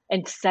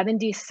 And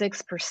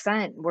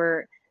 76%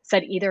 were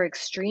said either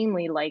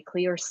extremely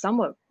likely or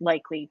somewhat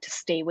likely to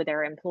stay with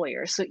their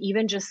employer. So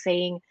even just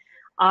saying,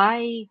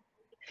 I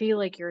feel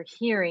like you're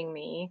hearing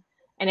me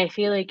and I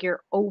feel like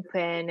you're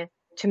open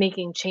to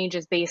making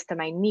changes based on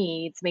my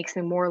needs makes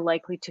me more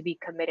likely to be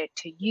committed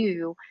to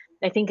you.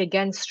 I think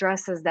again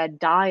stresses that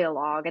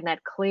dialogue and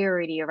that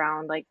clarity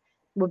around like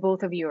what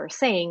both of you are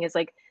saying is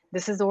like,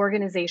 this is the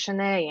organization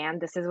that I am,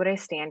 this is what I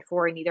stand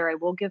for, and either I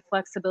will give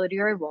flexibility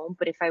or I won't.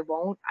 But if I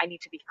won't, I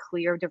need to be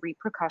clear of the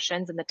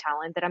repercussions and the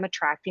talent that I'm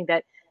attracting,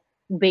 that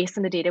based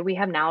on the data we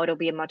have now, it'll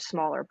be a much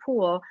smaller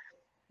pool.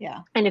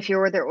 Yeah. And if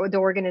you're the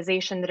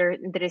organization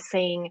that is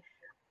saying,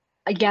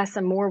 I guess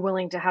I'm more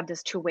willing to have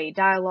this two-way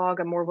dialogue,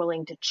 I'm more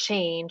willing to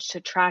change to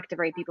attract the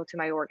right people to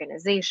my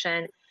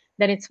organization,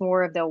 then it's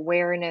more of the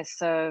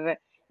awareness of,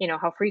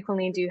 how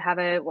frequently do you have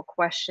it? What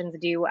questions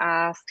do you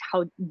ask?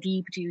 How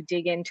deep do you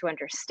dig in to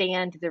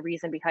understand the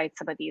reason behind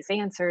some of these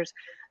answers?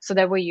 So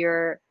that way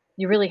you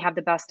really have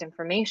the best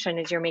information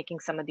as you're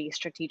making some of these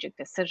strategic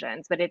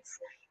decisions. But it's,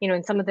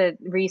 in some of the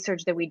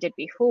research that we did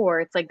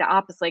before, it's like the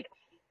opposite, like,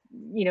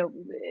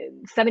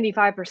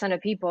 75%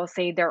 of people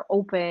say they're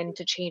open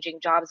to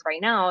changing jobs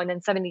right now. And then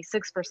 76%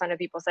 of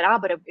people said,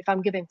 but if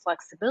I'm giving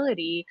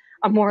flexibility,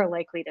 I'm more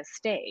likely to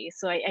stay.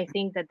 So I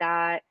think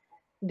that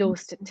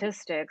those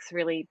statistics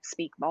really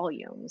speak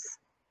volumes.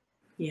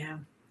 Yeah.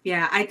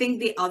 Yeah. I think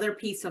the other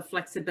piece of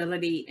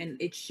flexibility, and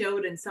it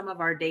showed in some of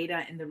our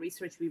data and the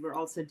research we were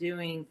also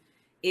doing,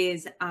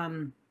 is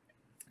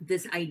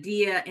this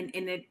idea, and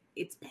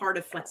it's part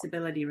of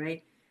flexibility,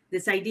 right?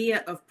 This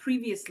idea of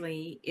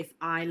previously, if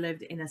I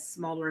lived in a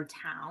smaller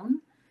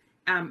town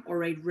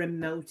or a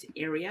remote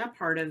area,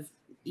 part of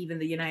even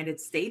the United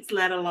States,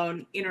 let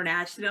alone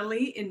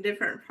internationally in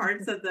different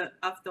parts of the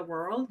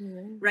world,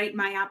 right?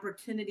 My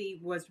opportunity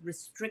was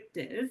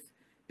restrictive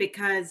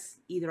because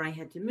either I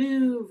had to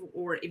move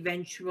or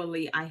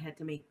eventually I had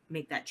to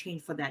make that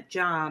change for that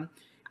job.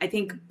 I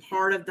think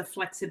part of the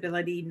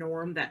flexibility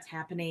norm that's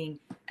happening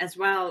as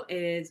well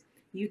is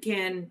you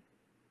can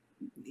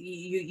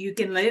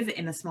live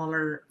in a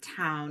smaller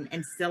town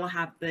and still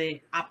have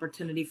the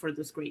opportunity for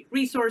those great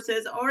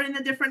resources, or in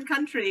a different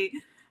country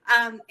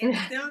and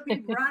still be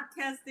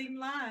broadcasting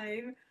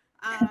live,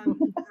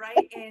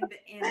 right? And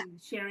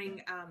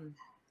sharing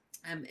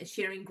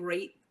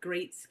great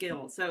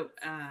skills. So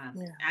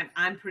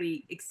I'm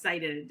pretty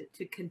excited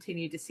to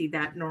continue to see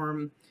that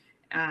norm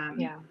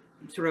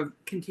sort of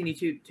continue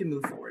to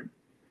move forward.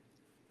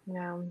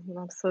 Yeah,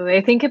 absolutely.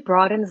 I think it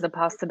broadens the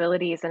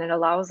possibilities and it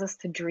allows us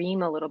to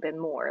dream a little bit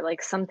more.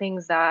 Like some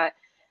things that,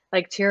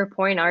 like to your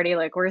point, Artie,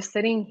 like we're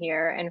sitting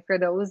here, and for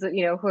those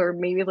who are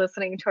maybe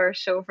listening to our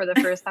show for the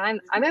first time,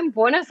 I'm in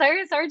Buenos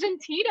Aires,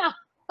 Argentina.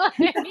 How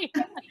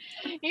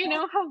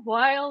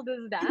wild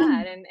is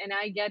that? And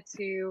I get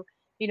to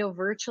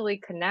virtually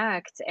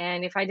connect.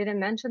 And if I didn't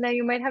mention that,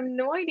 you might have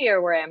no idea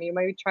where I am. You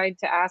might try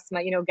to ask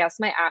guess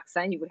my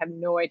accent. You would have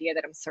no idea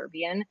that I'm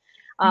Serbian.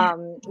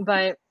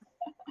 But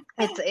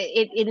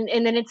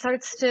and then it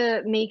starts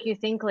to make you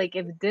think, like,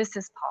 if this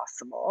is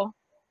possible,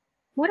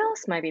 what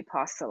else might be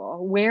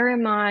possible? Where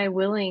am I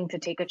willing to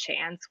take a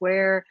chance?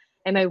 Where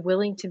am I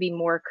willing to be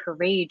more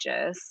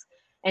courageous?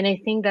 And I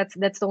think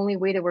that's the only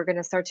way that we're going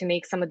to start to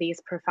make some of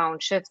these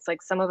profound shifts.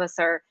 Like some of us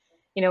are,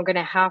 going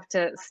to have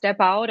to step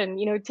out and,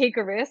 take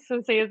a risk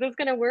and say, is this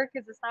going to work?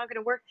 Is this not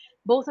going to work?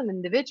 Both on the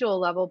individual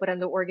level, but on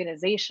the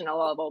organizational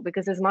level,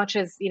 because as much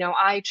as,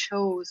 I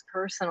chose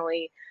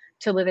personally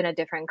to live in a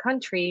different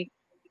country,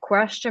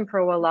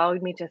 QuestionPro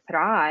allowed me to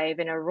thrive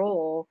in a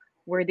role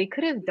where they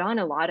could have done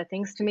a lot of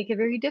things to make it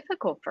very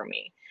difficult for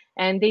me,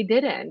 and they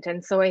didn't.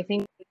 And so I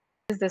think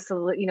is this a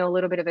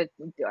little bit of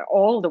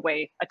all the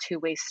way a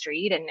two-way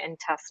street, and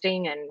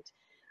testing and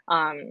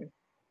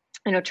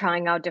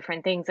trying out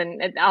different things.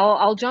 And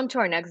I'll jump to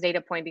our next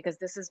data point, because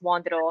this is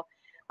one that'll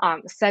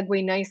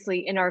segue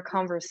nicely in our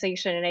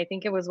conversation. And I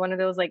think it was one of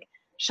those like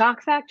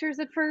shock factors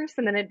at first,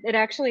 and then it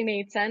actually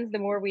made sense the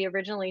more we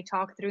originally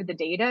talked through the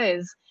data.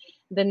 Is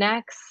the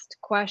next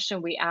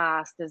question we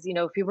asked is,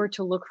 if you were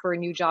to look for a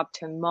new job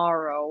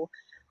tomorrow,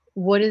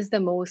 what is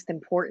the most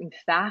important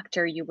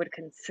factor you would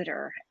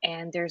consider?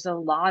 And there's a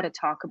lot of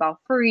talk about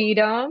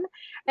freedom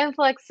and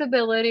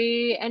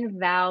flexibility and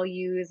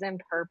values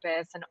and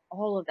purpose and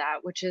all of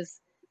that, which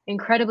is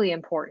incredibly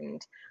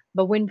important.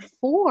 But when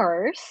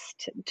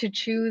forced to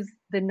choose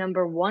the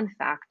number one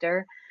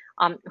factor,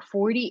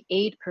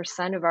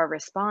 48% of our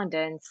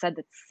respondents said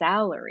that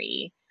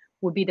salary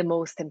would be the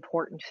most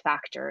important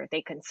factor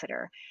they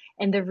consider.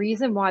 And the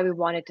reason why we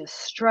wanted to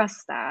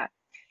stress that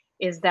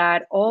is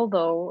that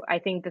although I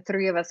think the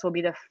three of us will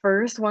be the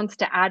first ones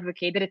to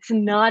advocate that it's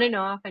not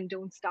enough and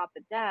don't stop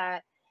at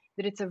that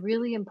it's a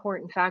really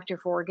important factor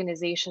for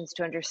organizations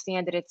to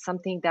understand that it's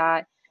something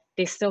that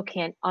they still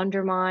can't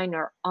undermine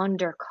or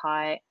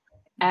undercut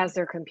as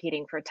they're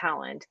competing for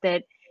talent.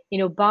 That,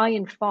 by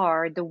and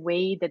far, the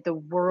way that the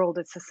world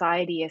and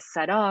society is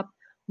set up,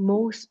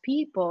 most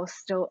people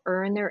still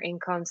earn their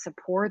income,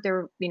 support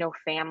their,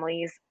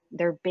 families,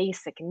 their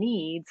basic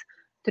needs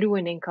through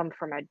an income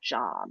from a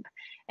job.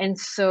 And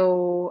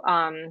so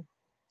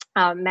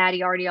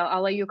Maddie, already,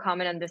 I'll let you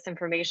comment on this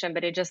information,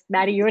 but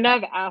Maddie, you and I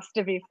have asked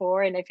it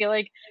before, and I feel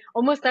like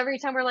almost every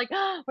time we're like,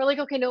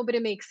 okay, no, but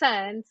it makes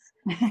sense.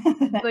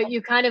 But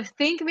you kind of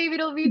think maybe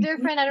it'll be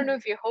different. I don't know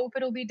if you hope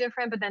it'll be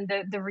different, but then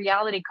the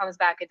reality comes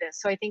back at this.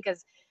 So I think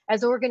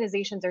as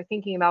organizations are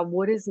thinking about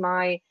what is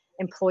my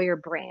employer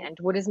brand,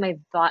 what is my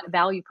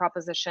value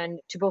proposition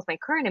to both my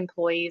current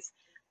employees,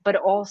 but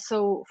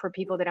also for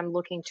people that I'm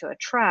looking to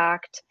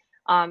attract,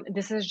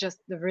 this is just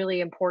the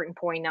really important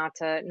point not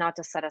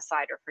to set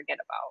aside or forget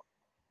about.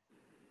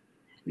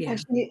 Yeah.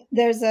 Actually,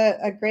 there's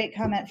a great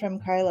comment from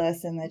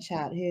Carlos in the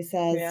chat who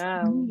says,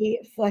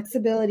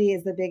 flexibility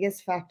is the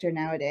biggest factor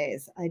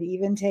nowadays. I'd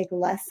even take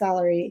less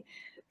salary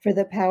for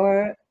the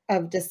power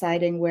of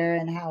deciding where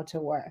and how to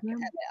work. Yeah.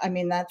 I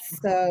mean, that's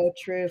so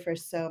true for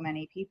so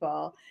many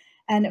people.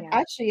 And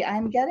actually,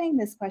 I'm getting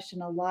this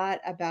question a lot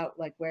about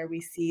like where we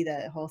see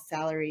the whole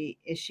salary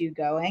issue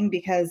going,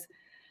 because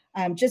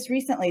just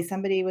recently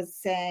somebody was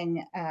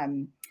saying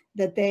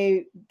that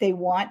they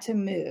want to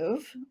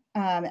move,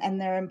 and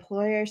their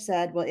employer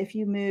said, well, if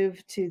you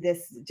move to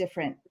this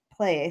different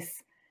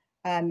place,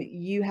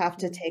 you have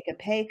to take a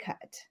pay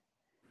cut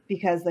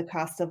because the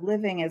cost of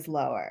living is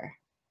lower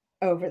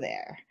over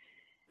there.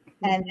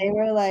 And they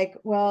were like,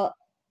 well,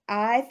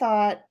 I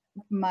thought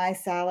my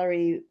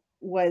salary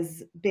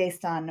was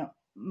based on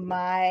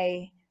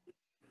my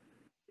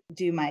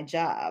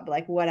job,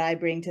 like what I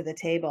bring to the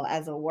table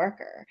as a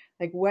worker.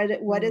 Like what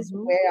does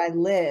where I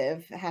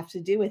live have to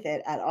do with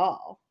it at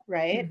all,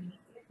 right?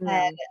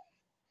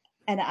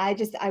 And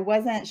I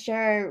wasn't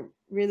sure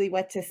really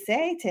what to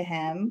say to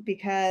him,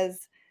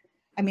 because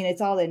I mean,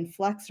 it's all in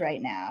flux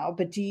right now.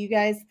 But do you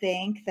guys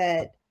think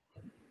that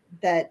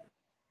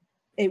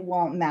it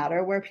won't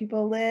matter where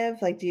people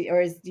live? Like, do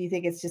you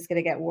think it's just going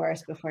to get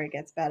worse before it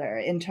gets better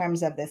in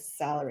terms of this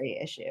salary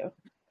issue?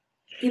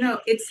 You know,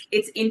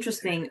 it's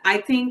interesting. I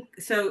think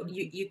so.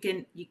 You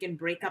can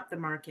break up the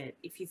market.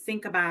 If you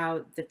think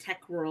about the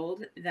tech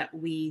world that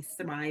we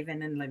thrive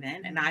in and live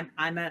in, and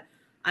I'm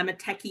a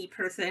techie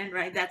person,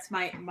 right? That's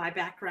my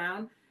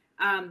background.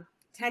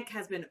 Tech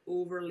has been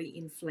overly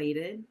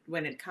inflated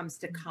when it comes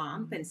to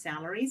comp and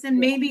salaries, and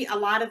maybe a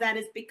lot of that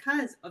is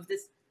because of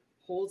this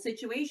whole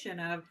situation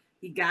of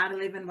you got to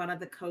live in one of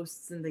the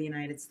coasts in the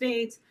United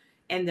States.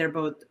 And they're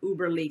both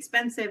uberly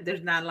expensive.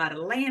 There's not a lot of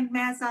land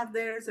mass out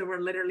there. So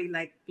we're literally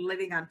like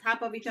living on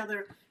top of each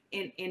other.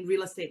 And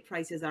real estate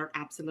prices are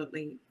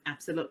absolutely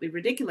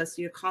ridiculous.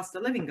 So your cost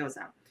of living goes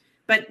up.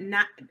 But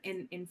not,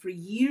 and for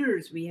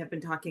years we have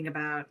been talking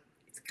about,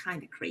 it's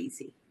kind of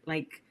crazy.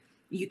 Like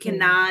you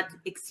cannot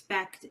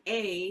expect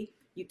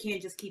you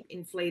can't just keep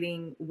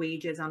inflating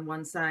wages on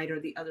one side or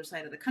the other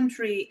side of the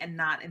country and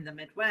not in the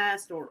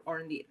Midwest or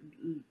in the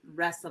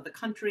rest of the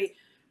country.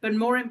 But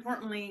more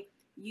importantly,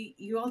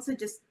 you also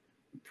just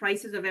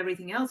prices of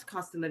everything else,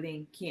 cost of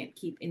living can't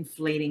keep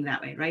inflating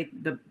that way, right?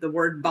 The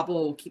word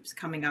bubble keeps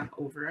coming up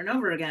over and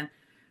over again.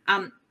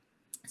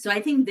 So I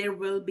think there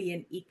will be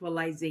an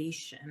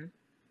equalization,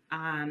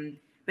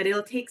 but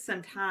it'll take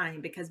some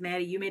time because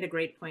Maddie, you made a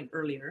great point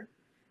earlier.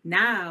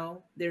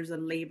 Now there's a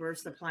labor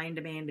supply and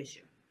demand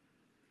issue.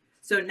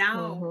 So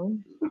now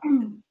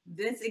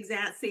this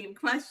exact same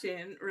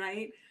question,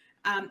 right?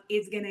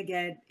 Is going to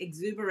get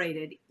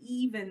exuberated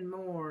even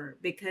more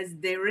because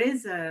there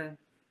is a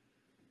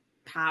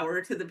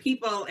power to the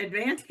people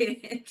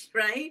advantage,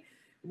 right?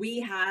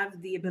 We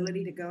have the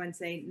ability to go and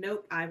say,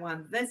 nope, I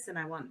want this and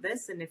I want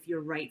this. And if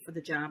you're right for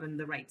the job and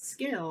the right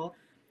skill,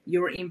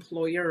 your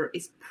employer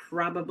is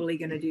probably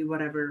going to do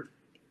whatever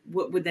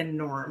within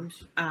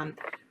norms,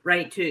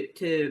 right,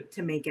 to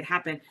make it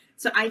happen.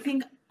 So I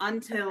think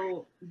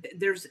until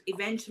there's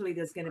going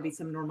to be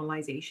some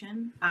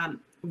normalization.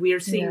 We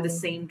are seeing the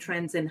same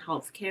trends in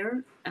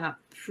healthcare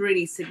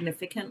pretty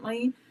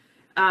significantly,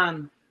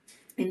 in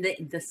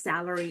the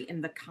salary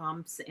and the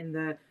comps and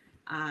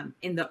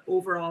the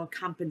overall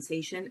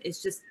compensation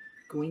is just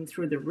going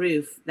through the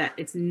roof. That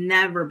it's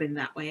never been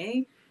that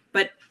way,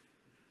 but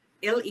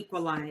it'll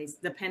equalize.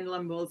 The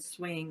pendulum will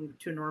swing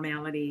to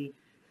normality.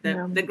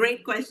 The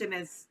great question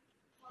is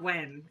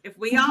when. If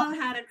we all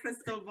had a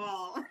crystal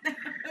ball, that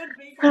would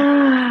be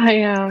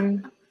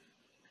great.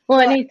 Well,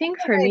 and I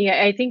think for me,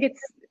 I think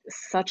it's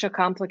such a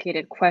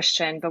complicated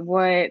question, but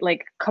what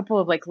like a couple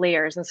of like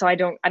layers, and so I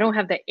don't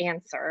have the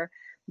answer,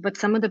 but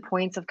some of the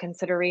points of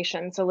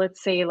consideration. So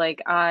let's say like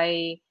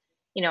I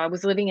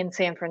was living in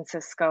San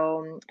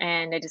Francisco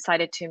and I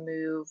decided to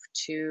move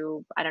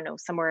to, I don't know,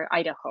 somewhere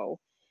Idaho.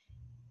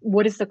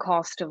 What is the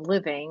cost of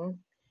living?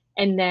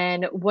 And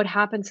then what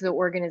happens to the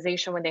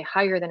organization when they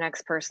hire the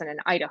next person in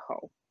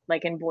Idaho,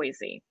 like in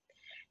Boise?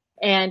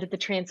 And the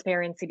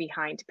transparency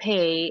behind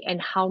pay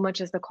and how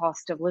much is the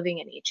cost of living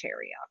in each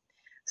area.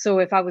 So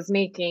if I was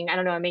making, I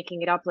don't know, I'm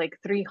making it up like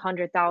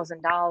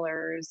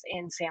 $300,000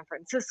 in San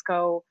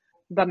Francisco,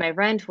 but my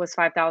rent was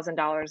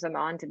 $5,000 a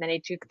month, and then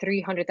I took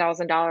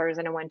 $300,000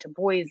 and I went to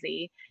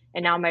Boise,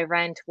 and now my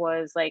rent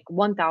was like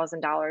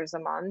 $1,000 a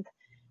month.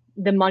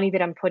 The money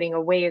that I'm putting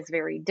away is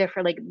very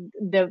different. Like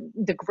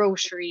the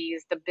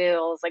groceries, the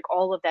bills, like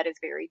all of that is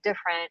very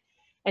different.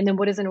 And then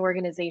what does an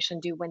organization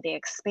do when they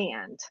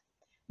expand?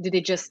 Do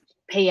they just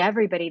pay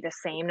everybody the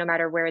same no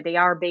matter where they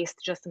are based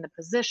just in the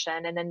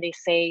position? And then they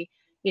say,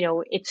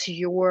 it's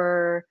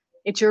your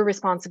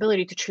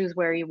responsibility to choose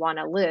where you want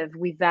to live.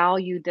 We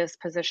value this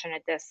position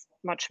at this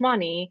much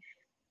money,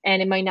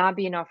 and it might not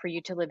be enough for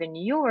you to live in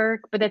New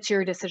York, but that's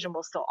your decision.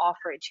 We'll still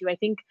offer it to you. I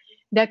think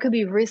that could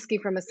be risky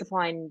from a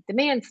supply and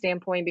demand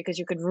standpoint, because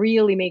you could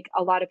really make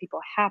a lot of people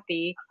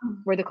happy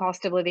where the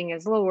cost of living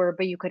is lower,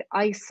 but you could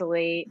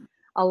isolate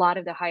a lot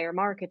of the higher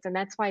markets. And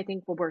that's why I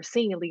think what we're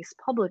seeing, at least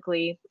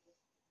publicly,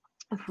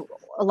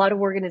 a lot of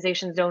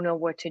organizations don't know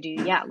what to do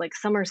yet. Like,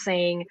 some are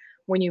saying,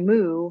 when you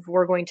move,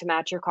 we're going to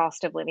match your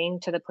cost of living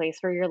to the place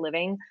where you're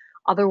living.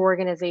 Other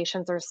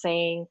organizations are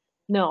saying,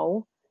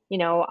 no,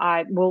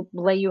 I will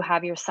let you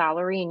have your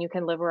salary and you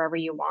can live wherever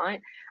you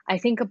want. I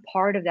think a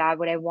part of that,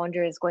 what I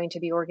wonder, is going to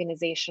be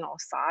organizational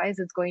size.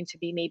 It's going to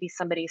be maybe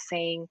somebody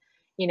saying,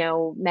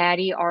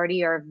 Maddie,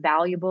 Artie are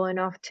valuable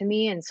enough to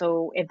me. And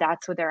so if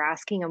that's what they're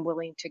asking, I'm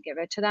willing to give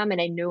it to them.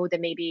 And I know that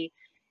maybe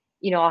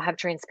I'll have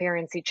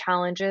transparency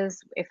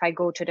challenges if I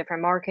go to a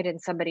different market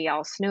and somebody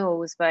else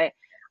knows. But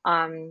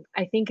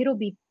I think it'll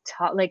be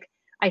tough. Like,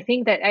 I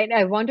think that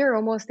I wonder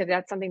almost if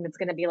that's something that's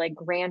going to be like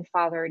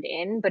grandfathered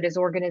in, but as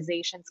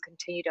organizations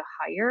continue to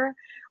hire,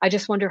 I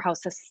just wonder how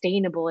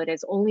sustainable it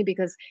is, only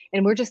because,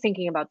 and we're just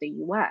thinking about the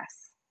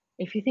US.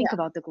 If you think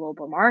about the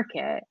global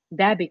market,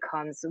 that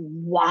becomes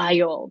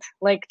wild,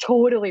 like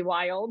totally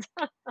wild.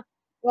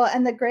 Well,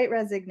 and the Great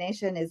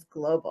Resignation is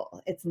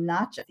global. It's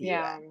not just the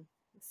Yeah. US.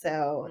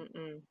 So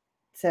Mm-mm.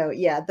 so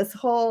yeah, this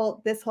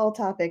whole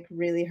topic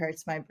really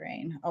hurts my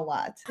brain a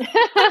lot.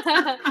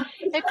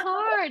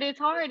 It's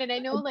hard. And I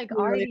know, like,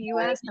 Really Artie, you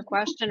hard. asked a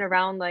question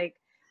around, like,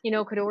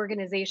 could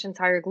organizations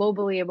hire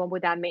globally, and what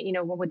would that mean?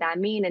 What would that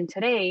mean? And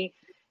today,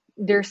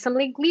 there's some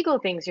like legal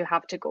things you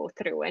have to go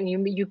through, and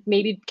you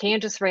maybe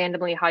can't just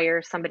randomly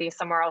hire somebody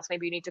somewhere else.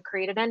 Maybe you need to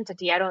create an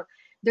entity.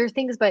 There's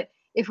things, but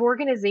if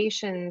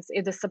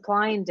the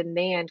supply and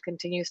demand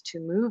continues to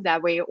move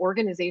that way,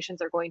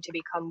 organizations are going to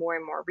become more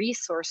and more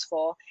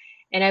resourceful.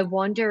 And I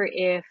wonder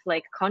if,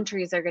 like,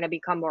 countries are going to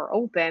become more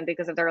open,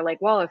 because if they're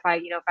like, well, if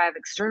I have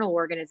external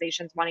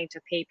organizations wanting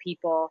to pay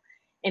people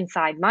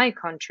inside my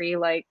country,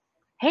 like,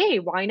 hey,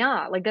 why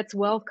not? Like, that's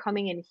wealth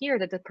coming in here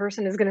that the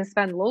person is going to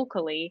spend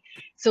locally.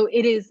 So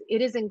it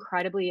is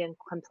incredibly and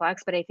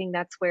complex, but I think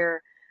that's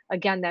where,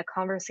 again, that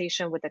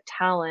conversation with the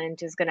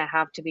talent is going to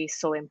have to be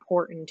so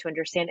important to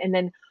understand. And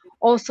then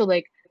also,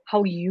 like,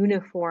 how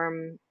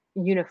uniformly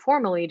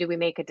do we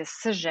make a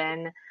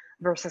decision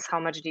versus how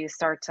much do you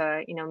start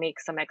to make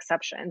some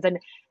exceptions.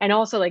 And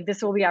also, like,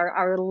 this will be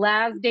our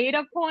last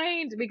data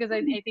point, because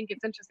I think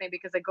it's interesting,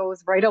 because it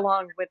goes right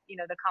along with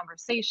the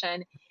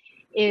conversation,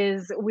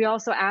 is we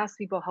also ask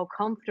people how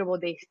comfortable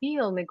they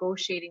feel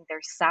negotiating their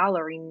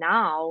salary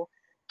now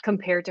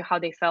compared to how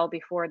they felt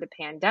before the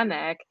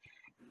pandemic.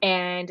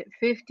 And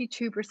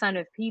 52%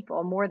 of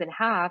people, more than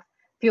half,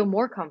 feel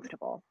more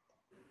comfortable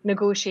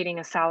negotiating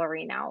a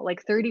salary now.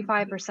 Like,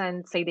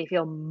 35% say they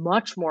feel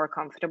much more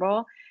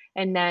comfortable,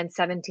 and then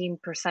 17%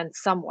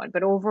 somewhat.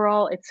 But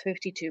overall, it's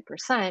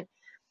 52%.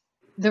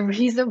 The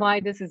reason why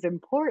this is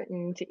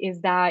important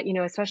is that,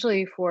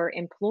 especially for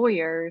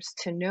employers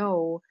to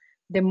know,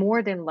 they're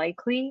more than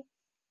likely,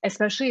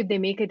 especially if they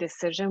make a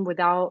decision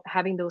without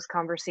having those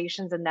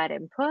conversations and that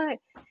input,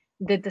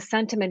 that the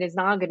sentiment is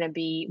not going to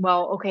be,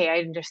 well, okay, I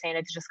understand,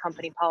 it's just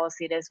company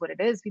policy, it is what it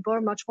is. People are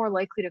much more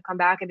likely to come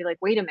back and be like,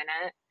 wait a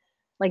minute,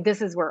 like,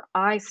 this is where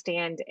I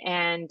stand.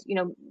 And,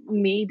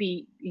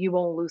 maybe you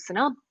won't loosen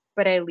up,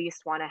 but I at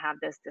least want to have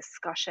this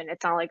discussion.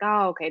 It's not like,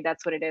 oh, okay,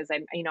 that's what it is.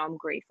 I'm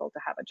grateful to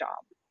have a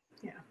job.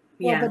 Yeah.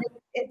 Well, Yeah. but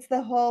it's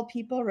the whole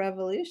people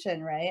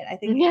revolution, right? I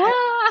think Yeah.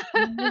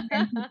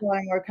 people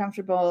are more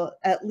comfortable,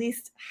 at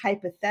least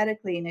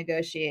hypothetically,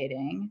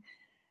 negotiating,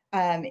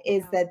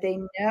 is that they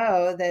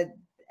know that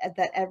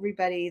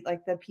everybody,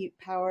 like, the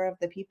power of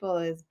the people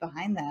is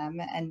behind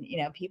them, and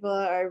people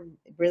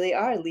really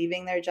are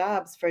leaving their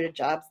jobs for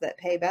jobs that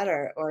pay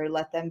better, or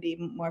let them be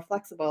more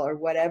flexible, or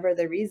whatever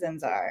the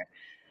reasons are.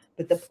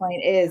 But the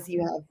point is,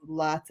 you have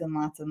lots and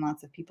lots and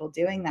lots of people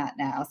doing that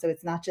now. So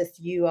it's not just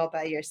you all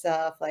by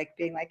yourself, like,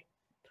 being like,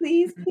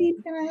 please,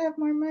 can I have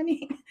more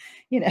money?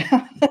 It's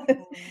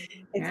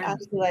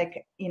actually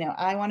like,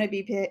 I want to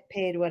be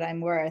paid what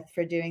I'm worth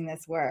for doing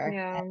this work.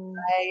 Yeah. And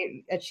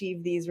I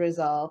achieve these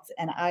results,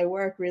 and I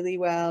work really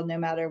well, no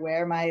matter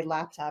where my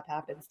laptop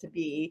happens to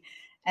be,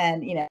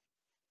 and, et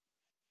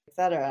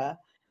cetera.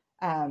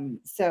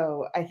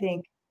 So I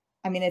think,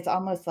 it's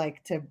almost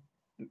like, to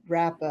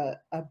wrap a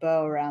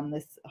bow around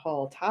this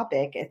whole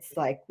topic, it's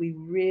like, we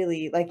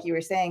really, like you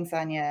were saying,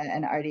 Sanja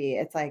and Artie,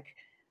 it's like,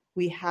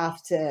 we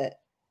have to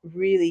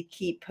really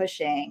keep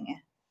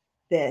pushing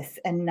this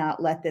and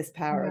not let this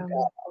power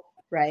go,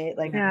 right?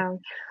 Like, Yeah.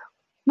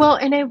 Well,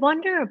 and I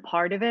wonder, a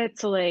part of it,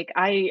 so, like,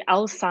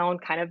 I'll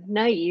sound kind of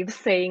naive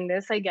saying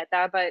this, I get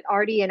that, but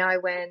Artie and I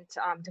went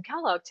to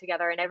Kellogg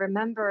together, and I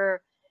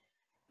remember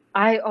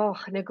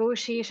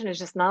Negotiation is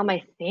just not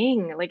my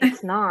thing. Like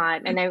it's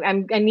not, and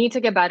I need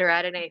to get better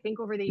at it. And I think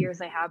over the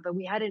years I have, but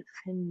we had a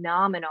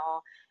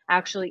phenomenal,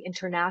 actually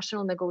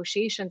international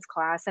negotiations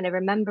class. And I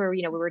remember,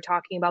 we were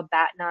talking about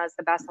BATNA as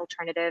the best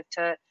alternative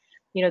to,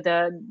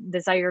 the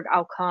desired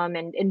outcome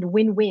and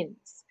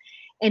win-wins.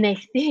 And I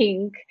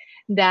think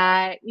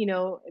that,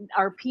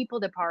 our people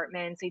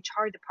departments,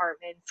 HR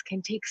departments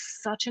can take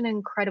such an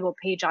incredible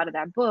page out of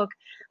that book,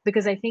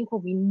 because I think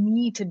what we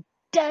need to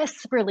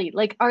desperately,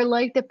 like our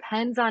life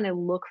depends on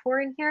and look for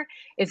in here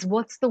is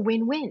what's the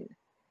win-win?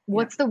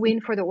 What's the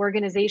win for the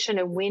organization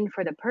and win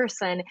for the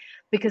person?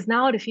 Because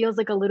now it feels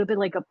like a little bit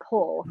like a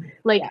pull.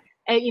 Like,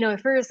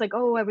 at first, like,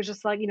 oh, I was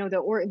just like,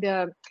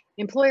 the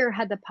employer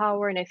had the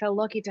power and I felt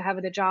lucky to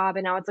have the job.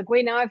 And now it's like,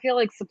 wait, now I feel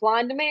like supply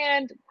and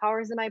demand,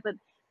 powers in my,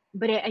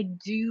 but I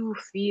do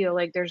feel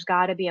like there's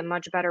got to be a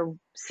much better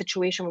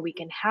situation where we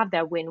can have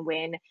that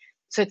win-win.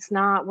 So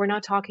we're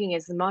not talking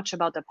as much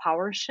about the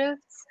power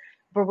shifts,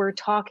 but we're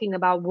talking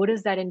about what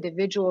does that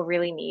individual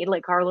really need?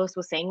 Like Carlos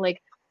was saying,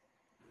 like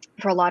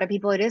for a lot of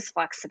people, it is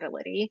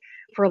flexibility.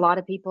 For a lot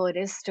of people, it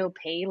is still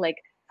pay. Like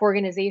for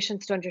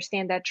organizations to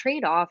understand that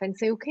trade-off and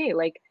say, okay,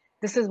 like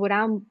this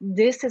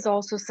is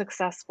also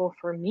successful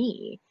for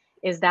me,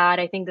 is that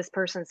I think this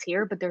person's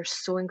here, but they're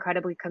so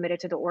incredibly committed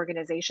to the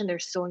organization. They're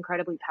so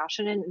incredibly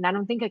passionate. And I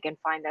don't think I can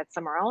find that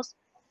somewhere else.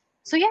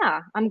 So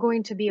yeah, I'm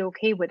going to be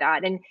okay with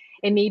that. And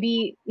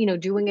maybe,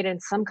 doing it in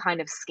some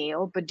kind of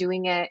scale, but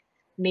doing it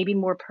maybe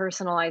more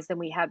personalized than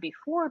we had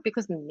before,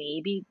 because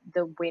maybe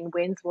the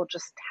win-wins will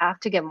just have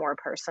to get more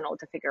personal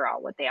to figure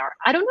out what they are.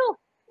 I don't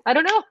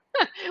know.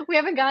 We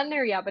haven't gotten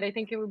there yet, but I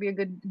think it would be a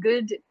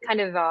good kind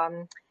of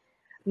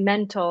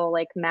mental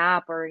like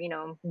map or,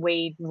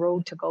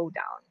 road to go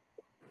down.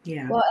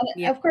 Yeah. Well,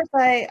 and of course,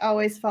 I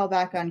always fall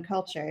back on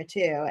culture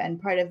too.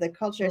 And part of the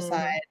culture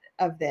side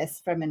of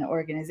this from an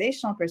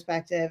organizational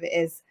perspective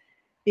is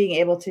being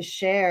able to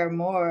share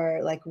more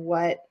like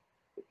what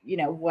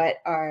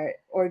our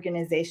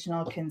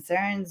organizational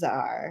concerns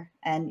are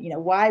and,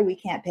 why we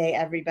can't pay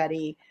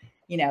everybody,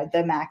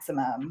 the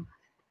maximum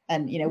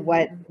and,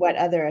 what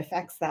other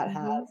effects that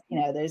has.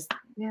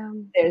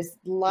 There's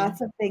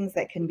lots of things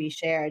that can be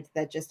shared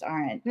that just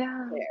aren't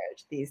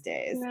shared these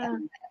days.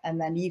 And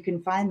then you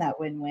can find that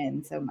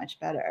win-win so much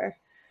better.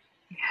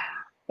 Yeah.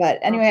 But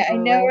anyway,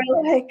 absolutely. I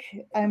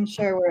know I'm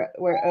sure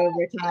we're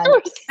over time.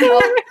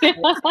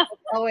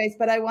 Always,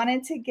 but I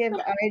wanted to give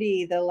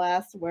Artie the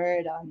last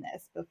word on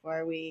this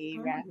before we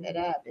wrap it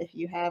up. If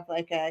you have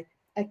like a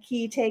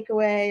key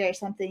takeaway or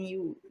something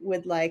you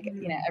would like,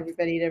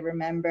 everybody to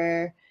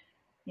remember,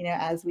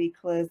 as we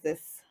close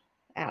this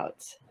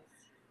out.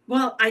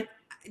 Well,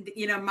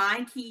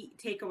 my key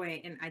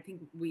takeaway, and I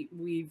think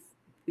we've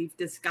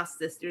discussed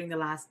this during the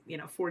last,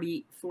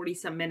 40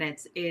 some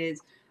minutes is,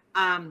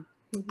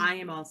 I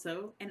am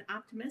also an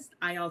optimist.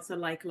 I also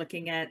like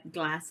looking at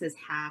glasses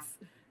half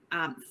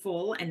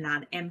full and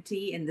not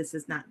empty, and this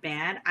is not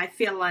bad. I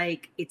feel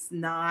like it's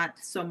not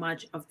so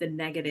much of the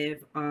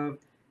negative of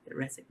the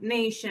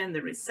resignation,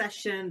 the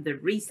recession, the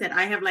reset.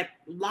 I have like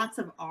lots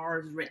of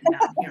R's written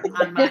down here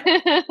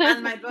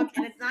on my book,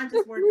 and it's not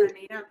just words I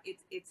made up.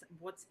 It's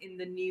what's in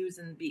the news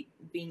and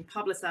being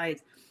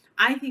publicized.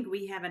 I think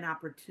we have an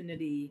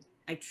opportunity,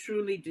 I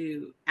truly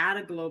do, at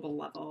a global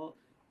level,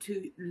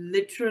 to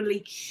literally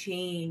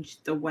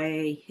change the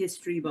way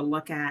history will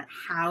look at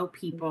how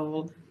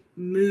people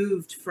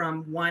moved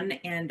from one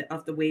end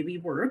of the way we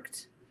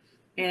worked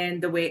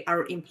and the way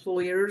our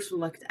employers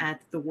looked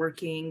at the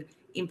working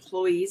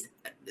employees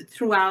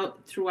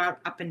throughout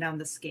up and down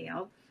the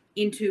scale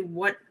into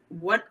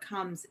what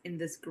comes in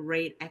this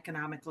great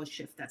economical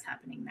shift that's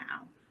happening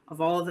now of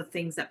all the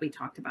things that we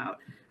talked about.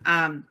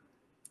 And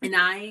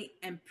I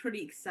am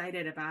pretty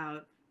excited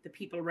about the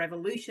people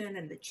revolution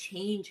and the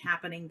change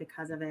happening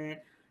because of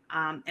it.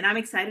 And I'm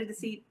excited to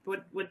see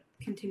what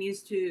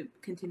continues to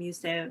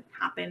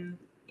happen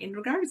in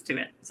regards to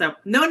it. So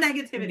no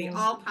negativity,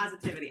 all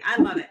positivity.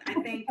 I love it. I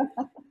think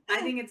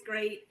it's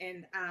great.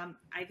 And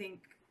I think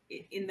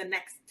in the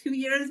next 2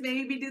 years,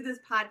 maybe we do this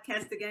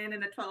podcast again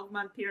in a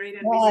 12-month period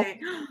and we say,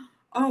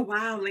 oh,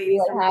 wow, ladies,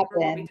 remember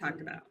what we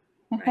talked about.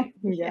 Right?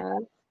 Yeah.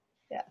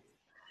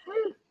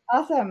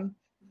 Awesome.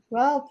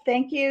 Well,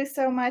 thank you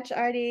so much,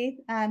 Artie.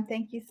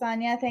 Thank you,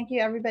 Sanja. Thank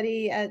you,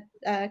 everybody at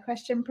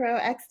QuestionPro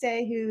X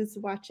Day who's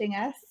watching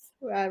us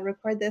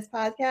record this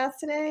podcast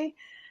today.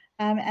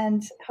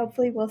 And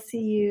hopefully we'll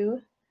see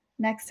you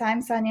next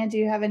time. Sanja, do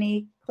you have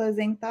any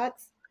closing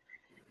thoughts?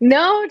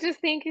 No,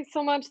 just thank you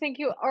so much. Thank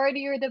you,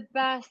 Artie. You're the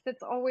best.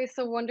 It's always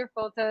so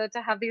wonderful to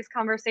have these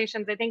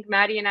conversations. I think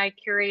Maddie and I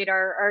curate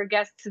our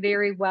guests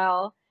very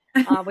well.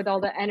 With all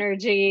the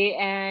energy,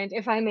 and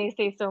if I may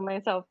say so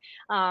myself,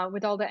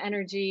 with all the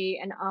energy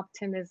and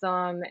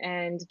optimism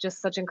and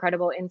just such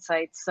incredible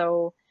insights.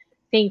 So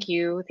thank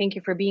you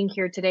for being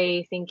here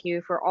today. Thank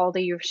you for all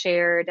that you've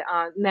shared.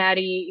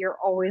 Maddie, you're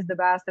always the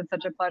best. It's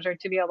such a pleasure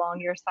to be along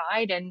your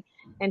side.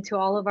 And to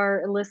all of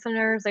our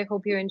listeners, I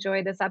hope you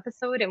enjoyed this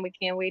episode, and we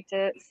can't wait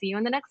to see you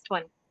in the next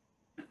one.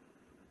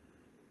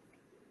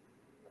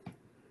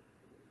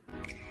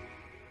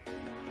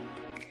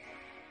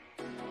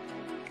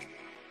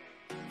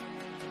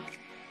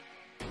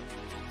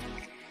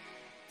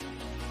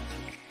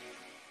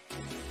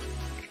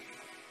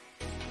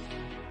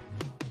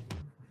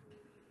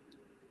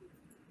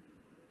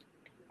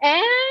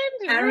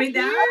 Jeremy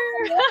down.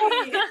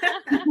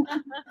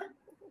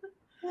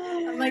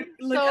 I'm like,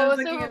 look, I was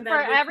looking at that for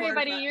record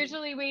everybody, button.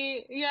 usually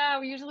we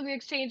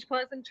exchange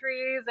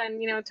pleasantries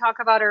and talk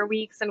about our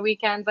weeks and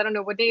weekends. I don't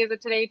know what day is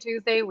it today,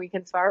 Tuesday.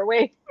 Weekends far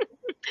away.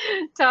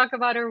 Talk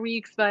about our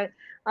weeks, but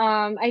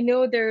I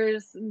know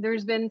there's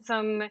been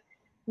some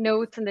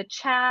notes in the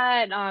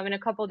chat in a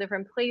couple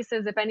different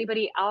places. If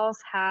anybody else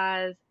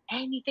has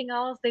anything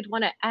else they'd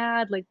want to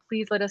add, like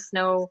please let us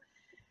know.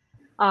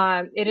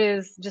 It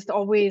is just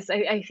always,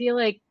 I feel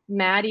like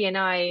Maddie and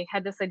I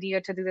had this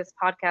idea to do this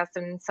podcast,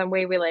 and in some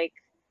way we like,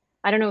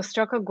 I don't know,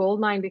 struck a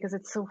gold mine because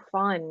it's so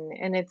fun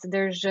and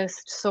there's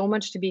just so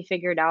much to be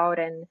figured out.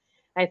 And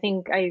I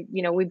think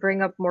we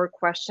bring up more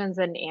questions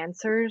than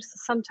answers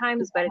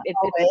sometimes, but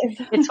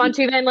it's fun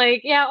to even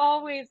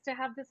always to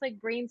have this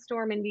like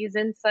brainstorm and these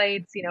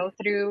insights,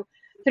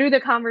 through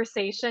the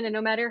conversation. And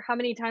no matter how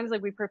many times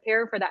like we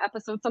prepare for the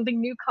episode, something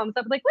new comes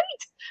up, like,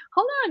 wait,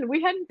 hold on, we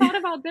hadn't thought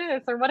about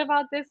this, or what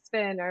about this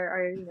spin,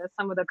 or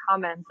some of the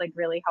comments like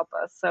really help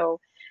us. So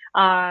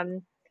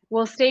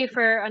we'll stay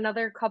for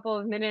another couple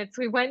of minutes.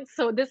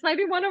 So this might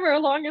be one of our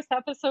longest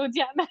episodes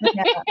yet.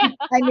 Yeah,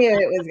 I knew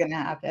it was going to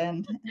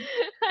happen.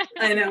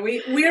 I know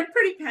we are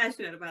pretty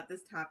passionate about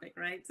this topic,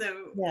 right?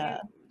 So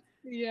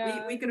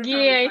we could have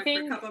probably talked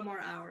for a couple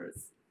more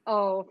hours.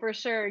 Oh, for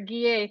sure.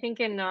 Guy, I think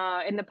in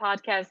the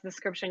podcast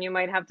description, you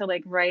might have to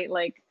write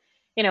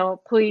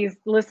please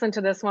listen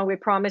to this one. We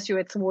promise you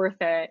it's worth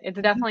it. It's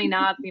definitely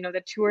not,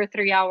 the 2 or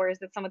 3 hours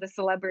that some of the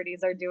celebrities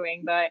are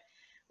doing, but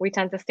we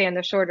tend to stay on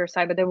the shorter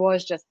side. But there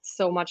was just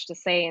so much to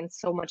say and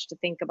so much to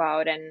think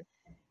about. And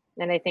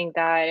I think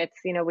that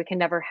it's, we can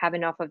never have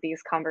enough of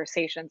these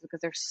conversations because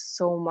there's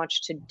so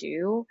much to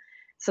do.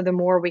 So the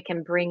more we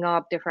can bring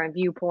up different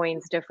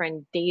viewpoints,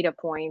 different data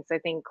points, I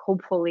think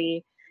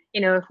hopefully,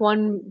 if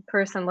one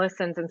person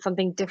listens and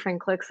something different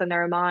clicks in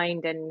their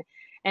mind,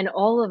 and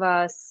all of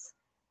us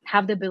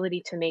have the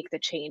ability to make the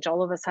change.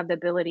 All of us have the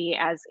ability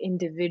as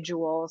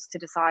individuals to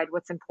decide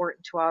what's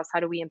important to us. How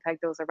do we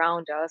impact those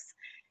around us?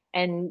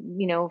 And,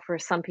 for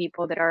some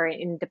people that are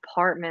in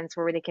departments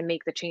where they can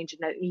make the change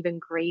in an even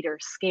greater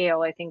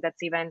scale, I think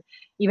that's even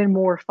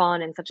more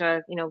fun and such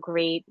a,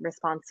 great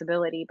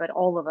responsibility. But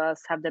all of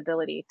us have the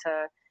ability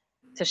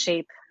to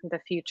shape the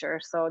future.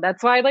 So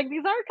that's why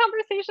these our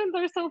conversations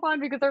are so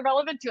fun, because they're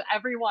relevant to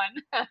everyone.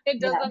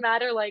 It doesn't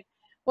matter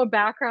what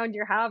background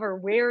you have or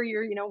where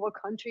you're, what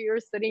country you're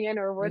sitting in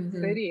or what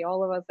city.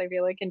 All of us, I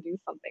feel can do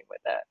something with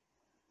it.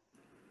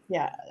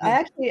 Yeah,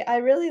 I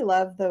really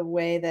love the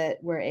way that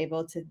we're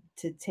able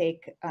to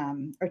take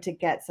or to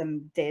get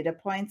some data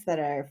points that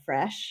are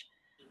fresh.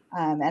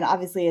 And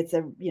obviously it's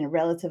a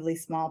relatively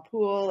small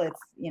pool. It's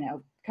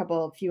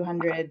few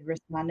hundred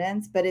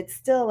respondents, but it's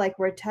still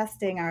we're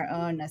testing our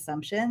own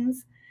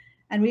assumptions,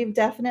 and we've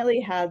definitely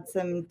had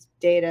some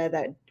data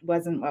that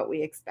wasn't what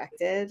we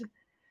expected.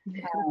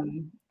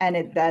 And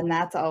then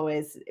that's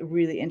always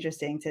really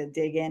interesting to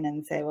dig in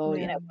and say, well,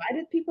 why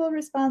did people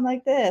respond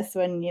like this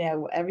when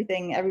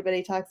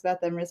everybody talks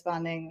about them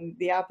responding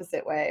the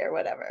opposite way or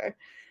whatever.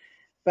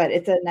 But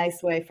it's a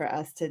nice way for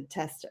us to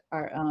test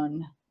our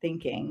own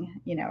thinking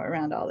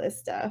around all this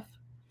stuff.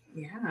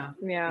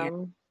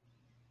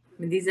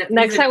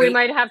 Next time we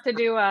might have to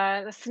do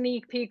a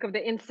sneak peek of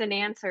the instant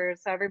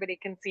answers so everybody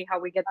can see how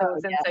we get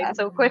those insights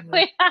so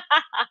quickly.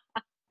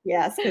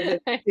 Yes, because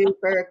it's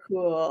super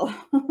cool.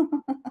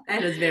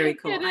 That is very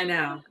cool. I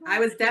know. I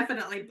was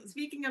definitely,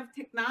 speaking of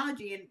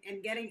technology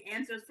and getting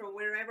answers from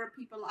wherever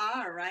people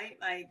are, right?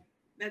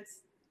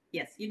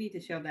 Yes, you need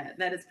to show that.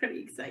 That is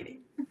pretty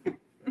exciting.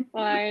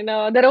 I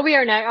know. That'll be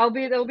our next.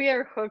 That'll be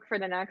our hook for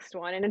the next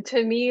one. And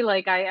to me,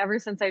 ever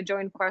since I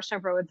joined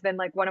QuestionPro, it's been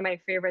one of my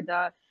favorite.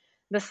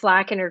 The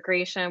Slack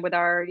integration with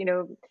our,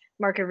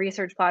 market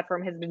research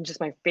platform has been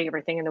just my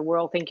favorite thing in the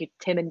world. Thank you,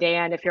 Tim and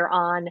Dan, if you're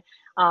on.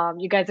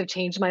 You guys have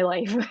changed my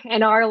life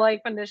and our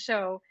life on this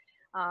show.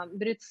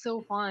 But it's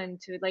so fun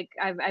to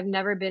I've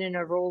never been in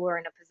a role or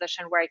in a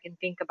position where I can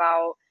think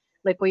about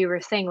what you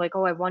were saying,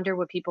 oh, I wonder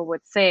what people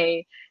would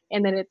say.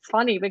 And then it's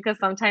funny because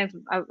sometimes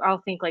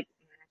I'll think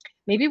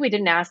maybe we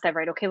didn't ask that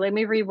right. Okay, let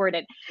me reword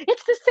it.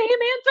 It's the same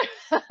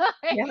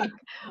answer.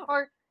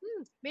 Or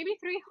maybe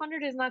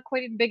 300 is not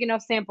quite a big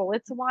enough sample.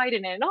 Let's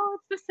widen it. Oh,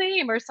 it's the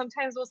same. Or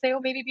sometimes we'll say, oh,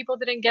 maybe people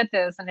didn't get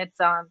this. And it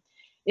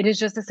is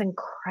just this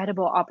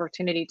incredible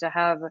opportunity to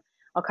have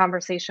a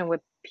conversation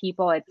with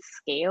people at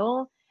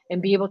scale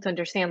and be able to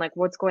understand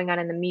what's going on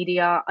in the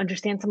media,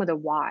 understand some of the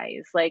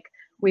whys.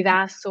 We've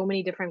asked so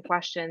many different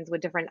questions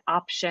with different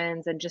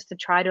options, and just to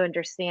try to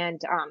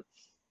understand.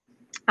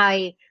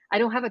 I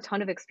don't have a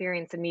ton of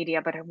experience in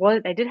media, but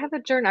I did have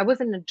I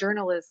was in a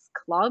journalist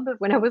club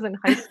when I was in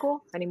high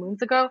school many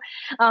moons ago.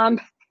 And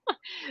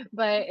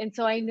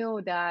so I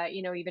know that,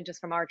 even just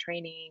from our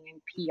training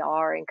in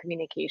PR and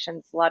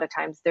communications, a lot of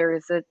times there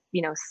is a,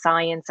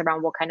 science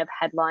around what kind of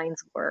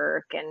headlines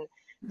work, and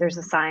there's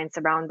a science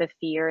around the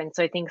fear. And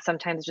so I think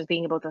sometimes just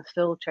being able to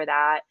filter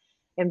that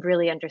and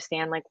really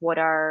understand what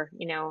are,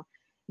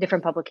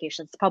 different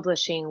publications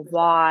publishing,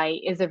 why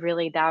is it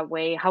really that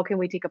way, how can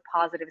we take a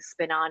positive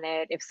spin on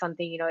it if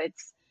something,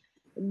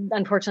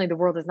 unfortunately, the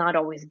world is not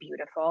always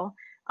beautiful.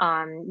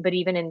 But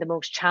even in the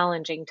most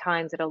challenging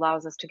times, it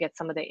allows us to get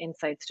some of the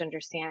insights to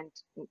understand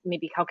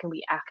maybe how can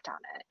we act on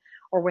it,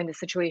 or when the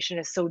situation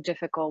is so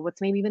difficult,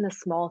 what's maybe even a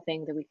small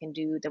thing that we can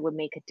do that would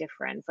make a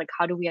difference? Like,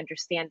 how do we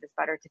understand this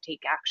better to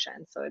take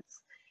action? So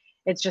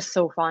it's just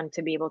so fun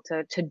to be able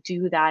to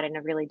do that in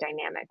a really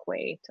dynamic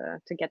way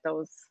to get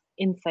those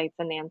insights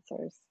and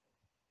answers.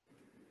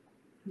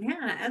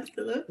 Yeah,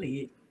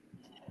 absolutely.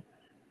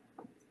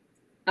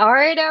 All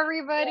right,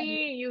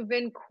 everybody, you've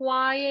been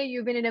quiet.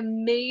 You've been an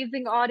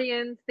amazing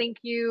audience. Thank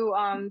you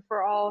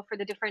for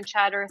the different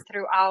chatters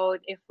throughout.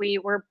 If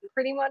we're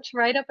pretty much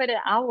right up at an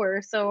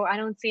hour, so I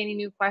don't see any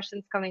new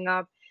questions coming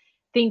up.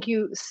 Thank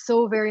you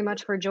so very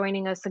much for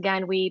joining us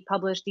again. We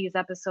publish these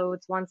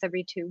episodes once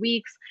every 2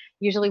 weeks.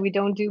 Usually we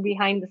don't do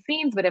behind the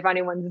scenes, but if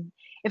anyone's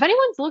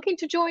looking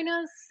to join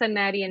us, send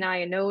Maddie and I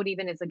a note,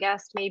 even as a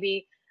guest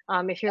maybe.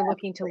 If you're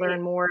looking to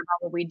learn more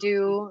about what we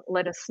do,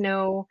 let us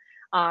know.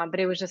 But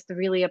it was just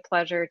really a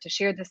pleasure to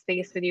share this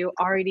space with you.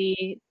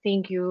 Artie,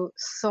 thank you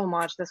so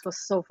much. This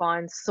was so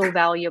fun, so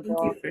valuable.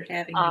 Thank you for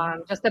having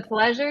me. Just a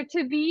pleasure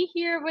to be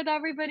here with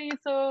everybody.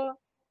 So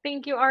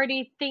thank you,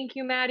 Artie. Thank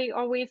you, Maddie.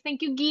 Always.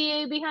 Thank you,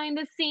 Guy, behind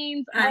the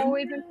scenes.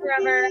 Always and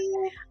forever.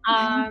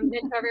 And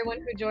to everyone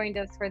who joined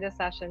us for this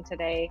session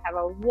today. Have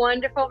a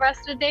wonderful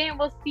rest of the day, and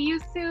we'll see you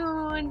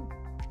soon.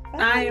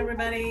 Bye,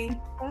 everybody.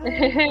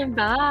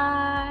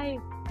 Bye.